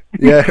boy.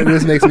 Yeah, it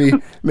just makes me.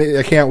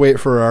 I can't wait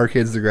for our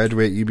kids to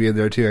graduate. You being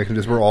there too.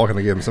 We're all going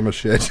to give them so much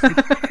shit.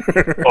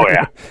 Oh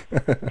yeah.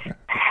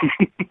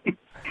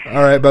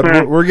 All right,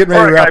 but we're getting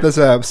ready to wrap this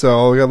up,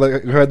 so we're gonna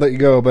go ahead and let you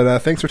go. But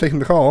thanks for taking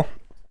the call.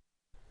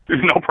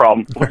 No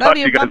problem. We'll talk to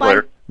you guys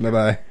later. Bye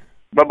bye.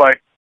 Bye bye.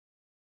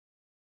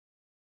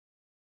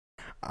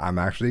 I'm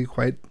actually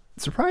quite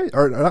surprised,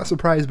 or not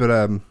surprised,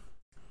 but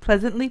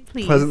pleasantly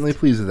pleased. Pleasantly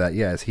pleased with that.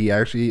 Yes, he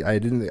actually. I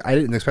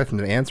didn't expect him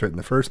to answer it in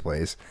the first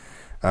place,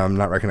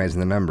 not recognizing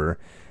the number.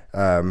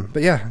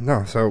 But yeah,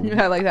 no. So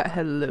I like that.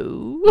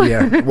 Hello.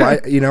 Yeah. Well,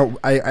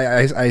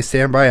 I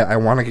stand by it. I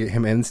want to get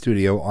him in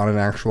studio on an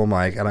actual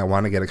mic, and I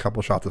want to get a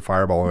couple shots of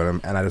Fireball in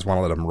him, and I just want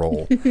to let him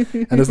roll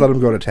and just let him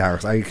go to town.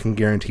 'Cause I can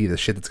guarantee the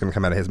shit that's going to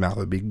come out of his mouth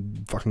would be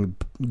fucking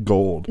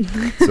gold.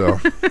 So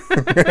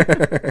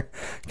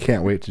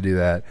can't wait to do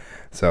that.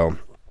 So.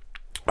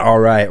 All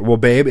right. Well,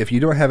 babe, if you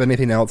don't have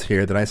anything else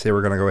here, then I say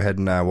we're going to go ahead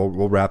and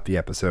we'll wrap the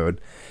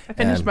episode. I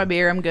finished my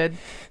beer. I'm good.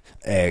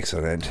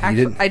 Excellent.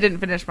 Actually, I didn't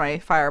finish my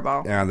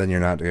Fireball. Yeah, then you're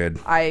not good.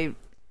 I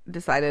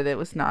decided it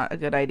was not a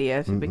good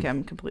idea to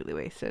become completely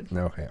wasted.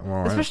 Okay.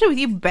 Well, especially with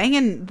you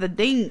banging the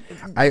ding.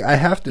 I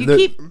have to. You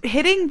keep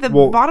hitting the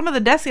bottom of the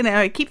desk, and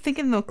I keep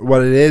thinking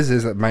what it is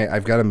that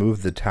I've got to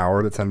move the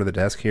tower that's under the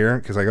desk here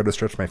because I go to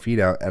stretch my feet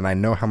out, and I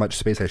know how much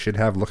space I should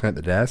have looking at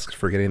the desk,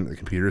 forgetting that the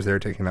computer's there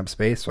taking up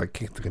space. So I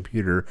kick the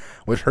computer,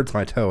 which hurts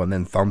my toe, and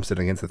then thumps it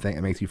against the thing.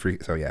 It makes you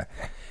freak. So yeah,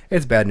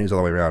 it's bad news all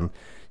the way around.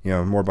 You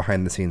know, more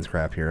behind the scenes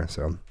crap here.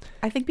 So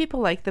I think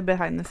people like the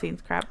behind the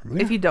scenes crap. Yeah.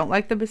 If you don't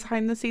like the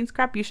behind the scenes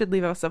crap, you should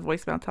leave us a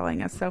voicemail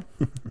telling us so.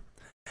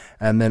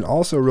 And then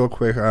also real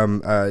quick,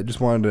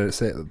 just wanted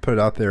to put it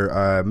out there.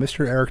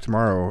 Mr. Eric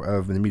Tomorrow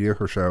of the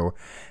Mediocre Show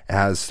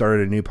has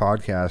started a new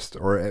podcast.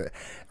 Or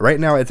right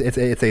now, it's a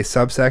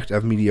subsect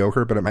of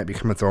Mediocre, but it might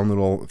become its own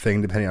little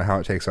thing depending on how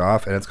it takes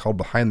off. And it's called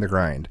Behind the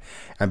Grind.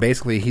 And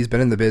basically, he's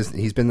been in the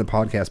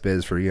podcast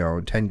biz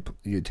for 10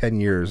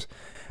 years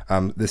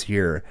this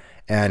year.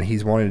 And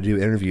he's wanting to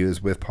do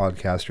interviews with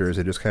podcasters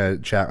and just kind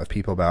of chat with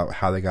people about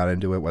how they got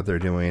into it, what they're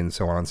doing,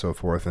 so on and so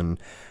forth. And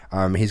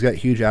he's got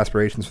huge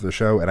aspirations for the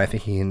show, and I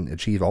think he can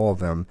achieve all of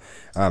them,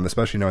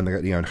 especially knowing the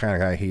kind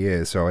of guy he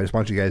is. So I just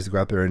want you guys to go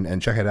out there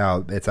and check it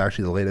out. It's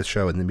actually the latest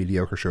show in the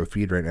Mediocre Show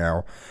feed right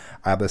now.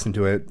 I listened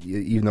to it,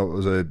 even though it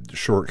was a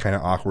short, kind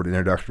of awkward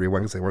introductory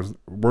one because they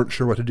weren't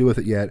sure what to do with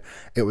it yet.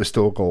 It was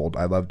still gold.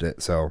 I loved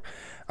it. So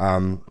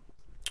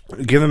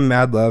give them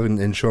mad love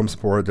and show them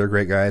support. They're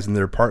great guys, and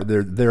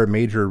they're a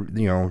major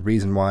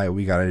reason why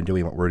we got into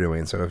doing what we're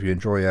doing. So if you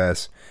enjoy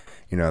us,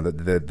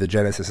 the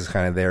genesis is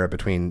kind of there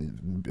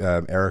between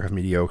Eric of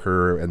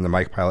Mediocre and the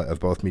Mike Pilot of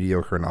both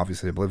Mediocre and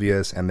obviously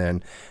Oblivious, and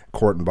then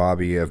Court and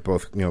Bobby of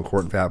both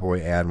Court and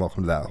Fatboy and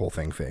Welcome to That Whole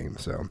Thing fame.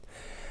 So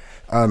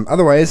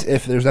otherwise,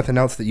 if there's nothing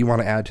else that you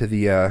want to add to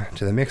the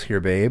mix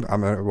here, babe,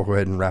 we'll go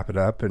ahead and wrap it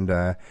up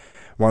and.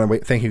 Want to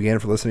thank you again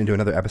for listening to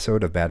another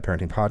episode of Bad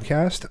Parenting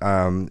Podcast.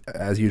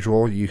 As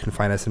usual, you can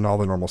find us in all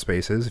the normal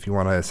spaces. If you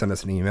want to send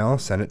us an email,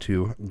 send it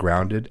to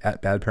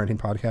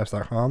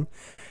grounded@badparentingpodcast.com.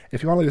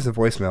 If you want to leave us a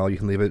voicemail, you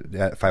can leave it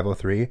at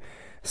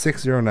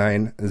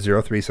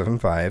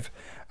 503-609-0375.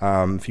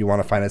 If you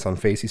want to find us on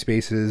Facey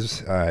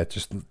Spaces,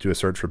 just do a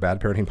search for Bad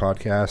Parenting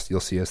Podcast. You'll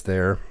see us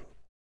there.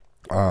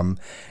 You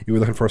were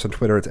looking for us on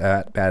Twitter, it's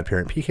at Bad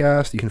Parent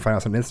PCast. You can find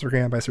us on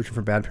Instagram by searching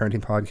for Bad Parenting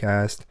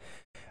Podcast.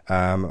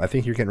 I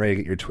think you're getting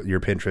ready to get your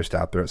Pinterest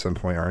out there at some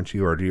point, aren't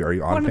you? Or are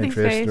you on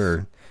Pinterest?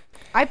 Or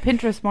I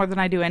Pinterest more than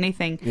I do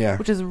anything. Yeah.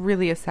 Which is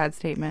really a sad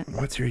statement.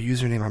 What's your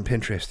username on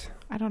Pinterest?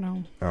 I don't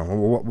know.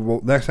 Oh,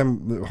 well, next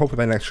time, hopefully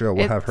by next show,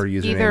 we'll have her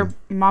username. Either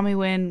Mommy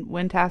Win,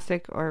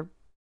 Wintastic, or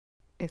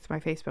It's My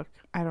Facebook.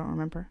 I don't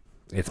remember.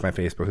 It's My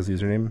Facebook is the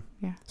username?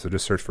 Yeah. So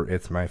just search for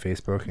It's My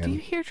Facebook. And do you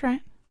hear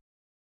Trent?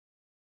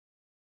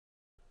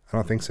 I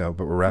don't think so,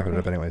 but we're wrapping it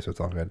up anyway, so it's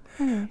all good.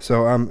 Okay.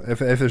 So if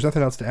there's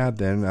nothing else to add,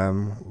 then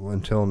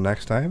until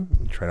next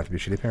time, try not to be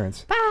shitty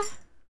parents. Bye.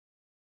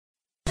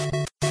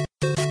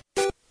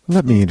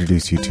 Let me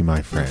introduce you to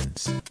my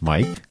friends.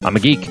 Mike. I'm a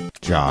geek.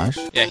 Josh.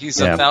 Yeah, he's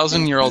a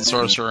 1,000-year-old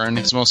sorcerer, and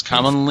his most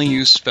commonly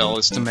used spell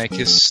is to make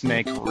his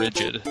snake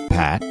rigid.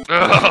 Pat.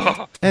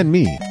 And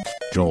me,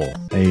 Joel.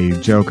 A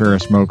joker, a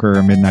smoker,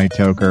 a midnight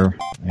toker,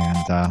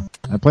 and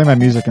I play my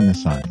music in the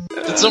sun.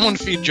 Did someone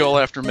feed Joel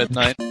after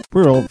midnight?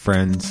 We're old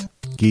friends,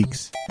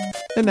 geeks,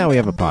 and now we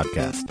have a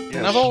podcast. Yes.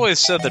 And I've always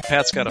said that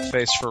Pat's got a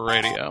face for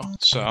radio,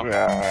 so...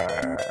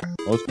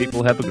 Most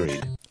people have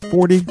agreed.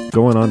 40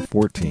 going on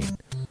 14.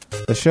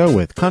 The show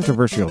with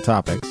controversial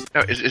topics.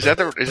 No, is that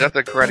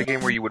the karate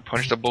game where you would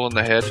punch the bull in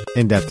the head?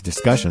 In-depth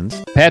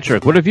discussions.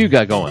 Patrick, what have you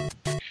got going?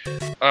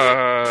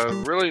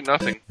 Really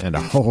nothing. And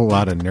a whole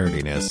lot of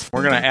nerdiness.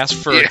 We're going to ask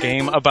for a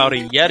game about a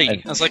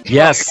Yeti. I was like,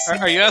 yes.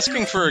 Are you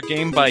asking for a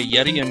game by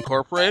Yeti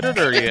Incorporated,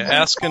 or are you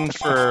asking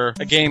for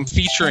a game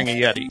featuring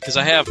a Yeti? Because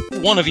I have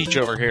one of each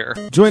over here.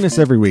 Join us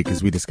every week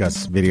as we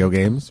discuss video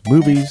games,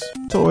 movies,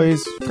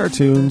 toys,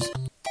 cartoons,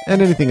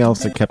 and anything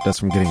else that kept us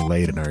from getting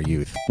laid in our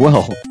youth.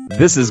 Well,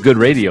 this is good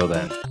radio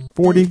then.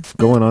 40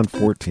 going on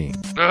 14.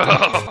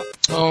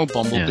 Oh,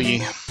 Bumblebee.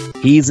 Yeah.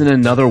 He's in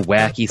another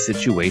wacky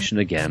situation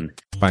again.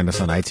 Find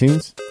us on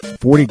iTunes,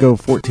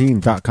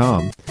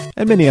 40go14.com,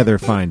 and many other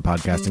fine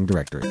podcasting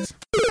directories.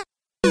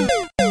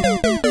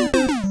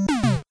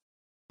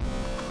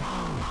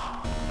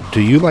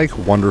 Do you like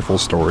wonderful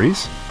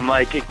stories? I'm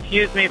like,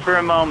 excuse me for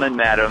a moment,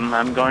 madam.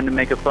 I'm going to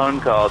make a phone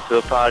call to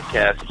a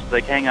podcast. She's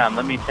like, hang on,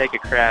 let me take a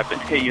crap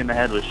and hit you in the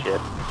head with shit.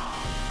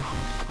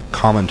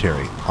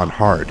 Commentary on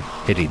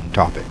hard-hitting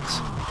topics.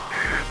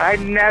 I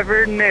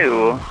never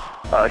knew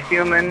a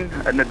human,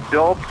 an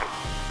adult,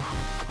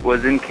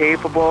 was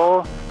incapable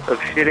of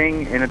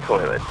shitting in a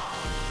toilet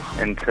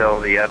until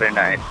the other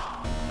night.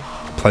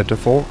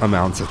 Plentiful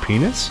amounts of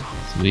penis?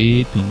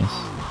 Sweet penis.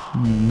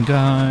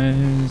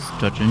 Guys,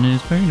 touching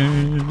his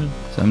penis.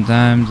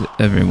 Sometimes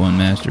everyone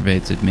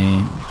masturbates at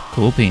me.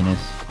 Cool penis.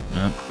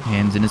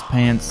 Hands in his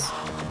pants.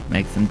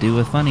 Makes him do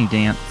a funny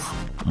dance.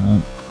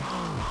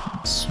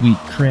 Sweet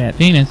crap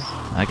penis.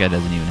 That guy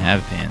doesn't even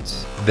have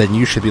pants. Then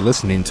you should be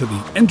listening to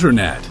the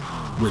internet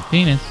with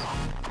penis.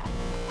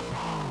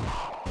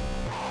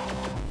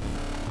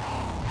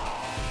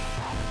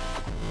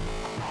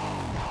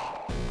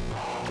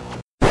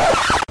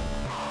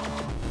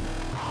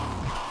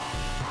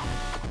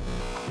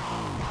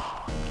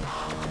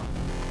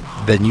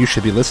 Then you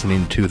should be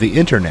listening to The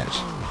Internet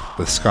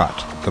with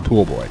Scott, the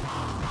pool boy.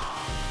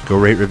 Go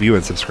rate, review,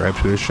 and subscribe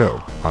to his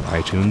show on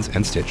iTunes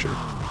and Stitcher.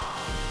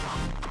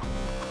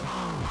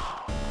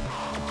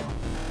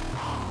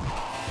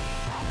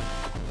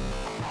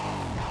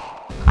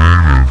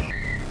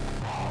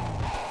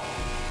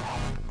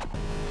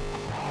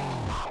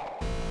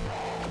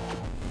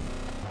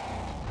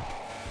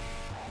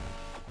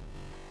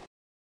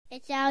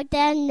 It's all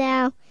done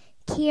now.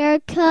 Here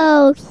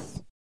goes.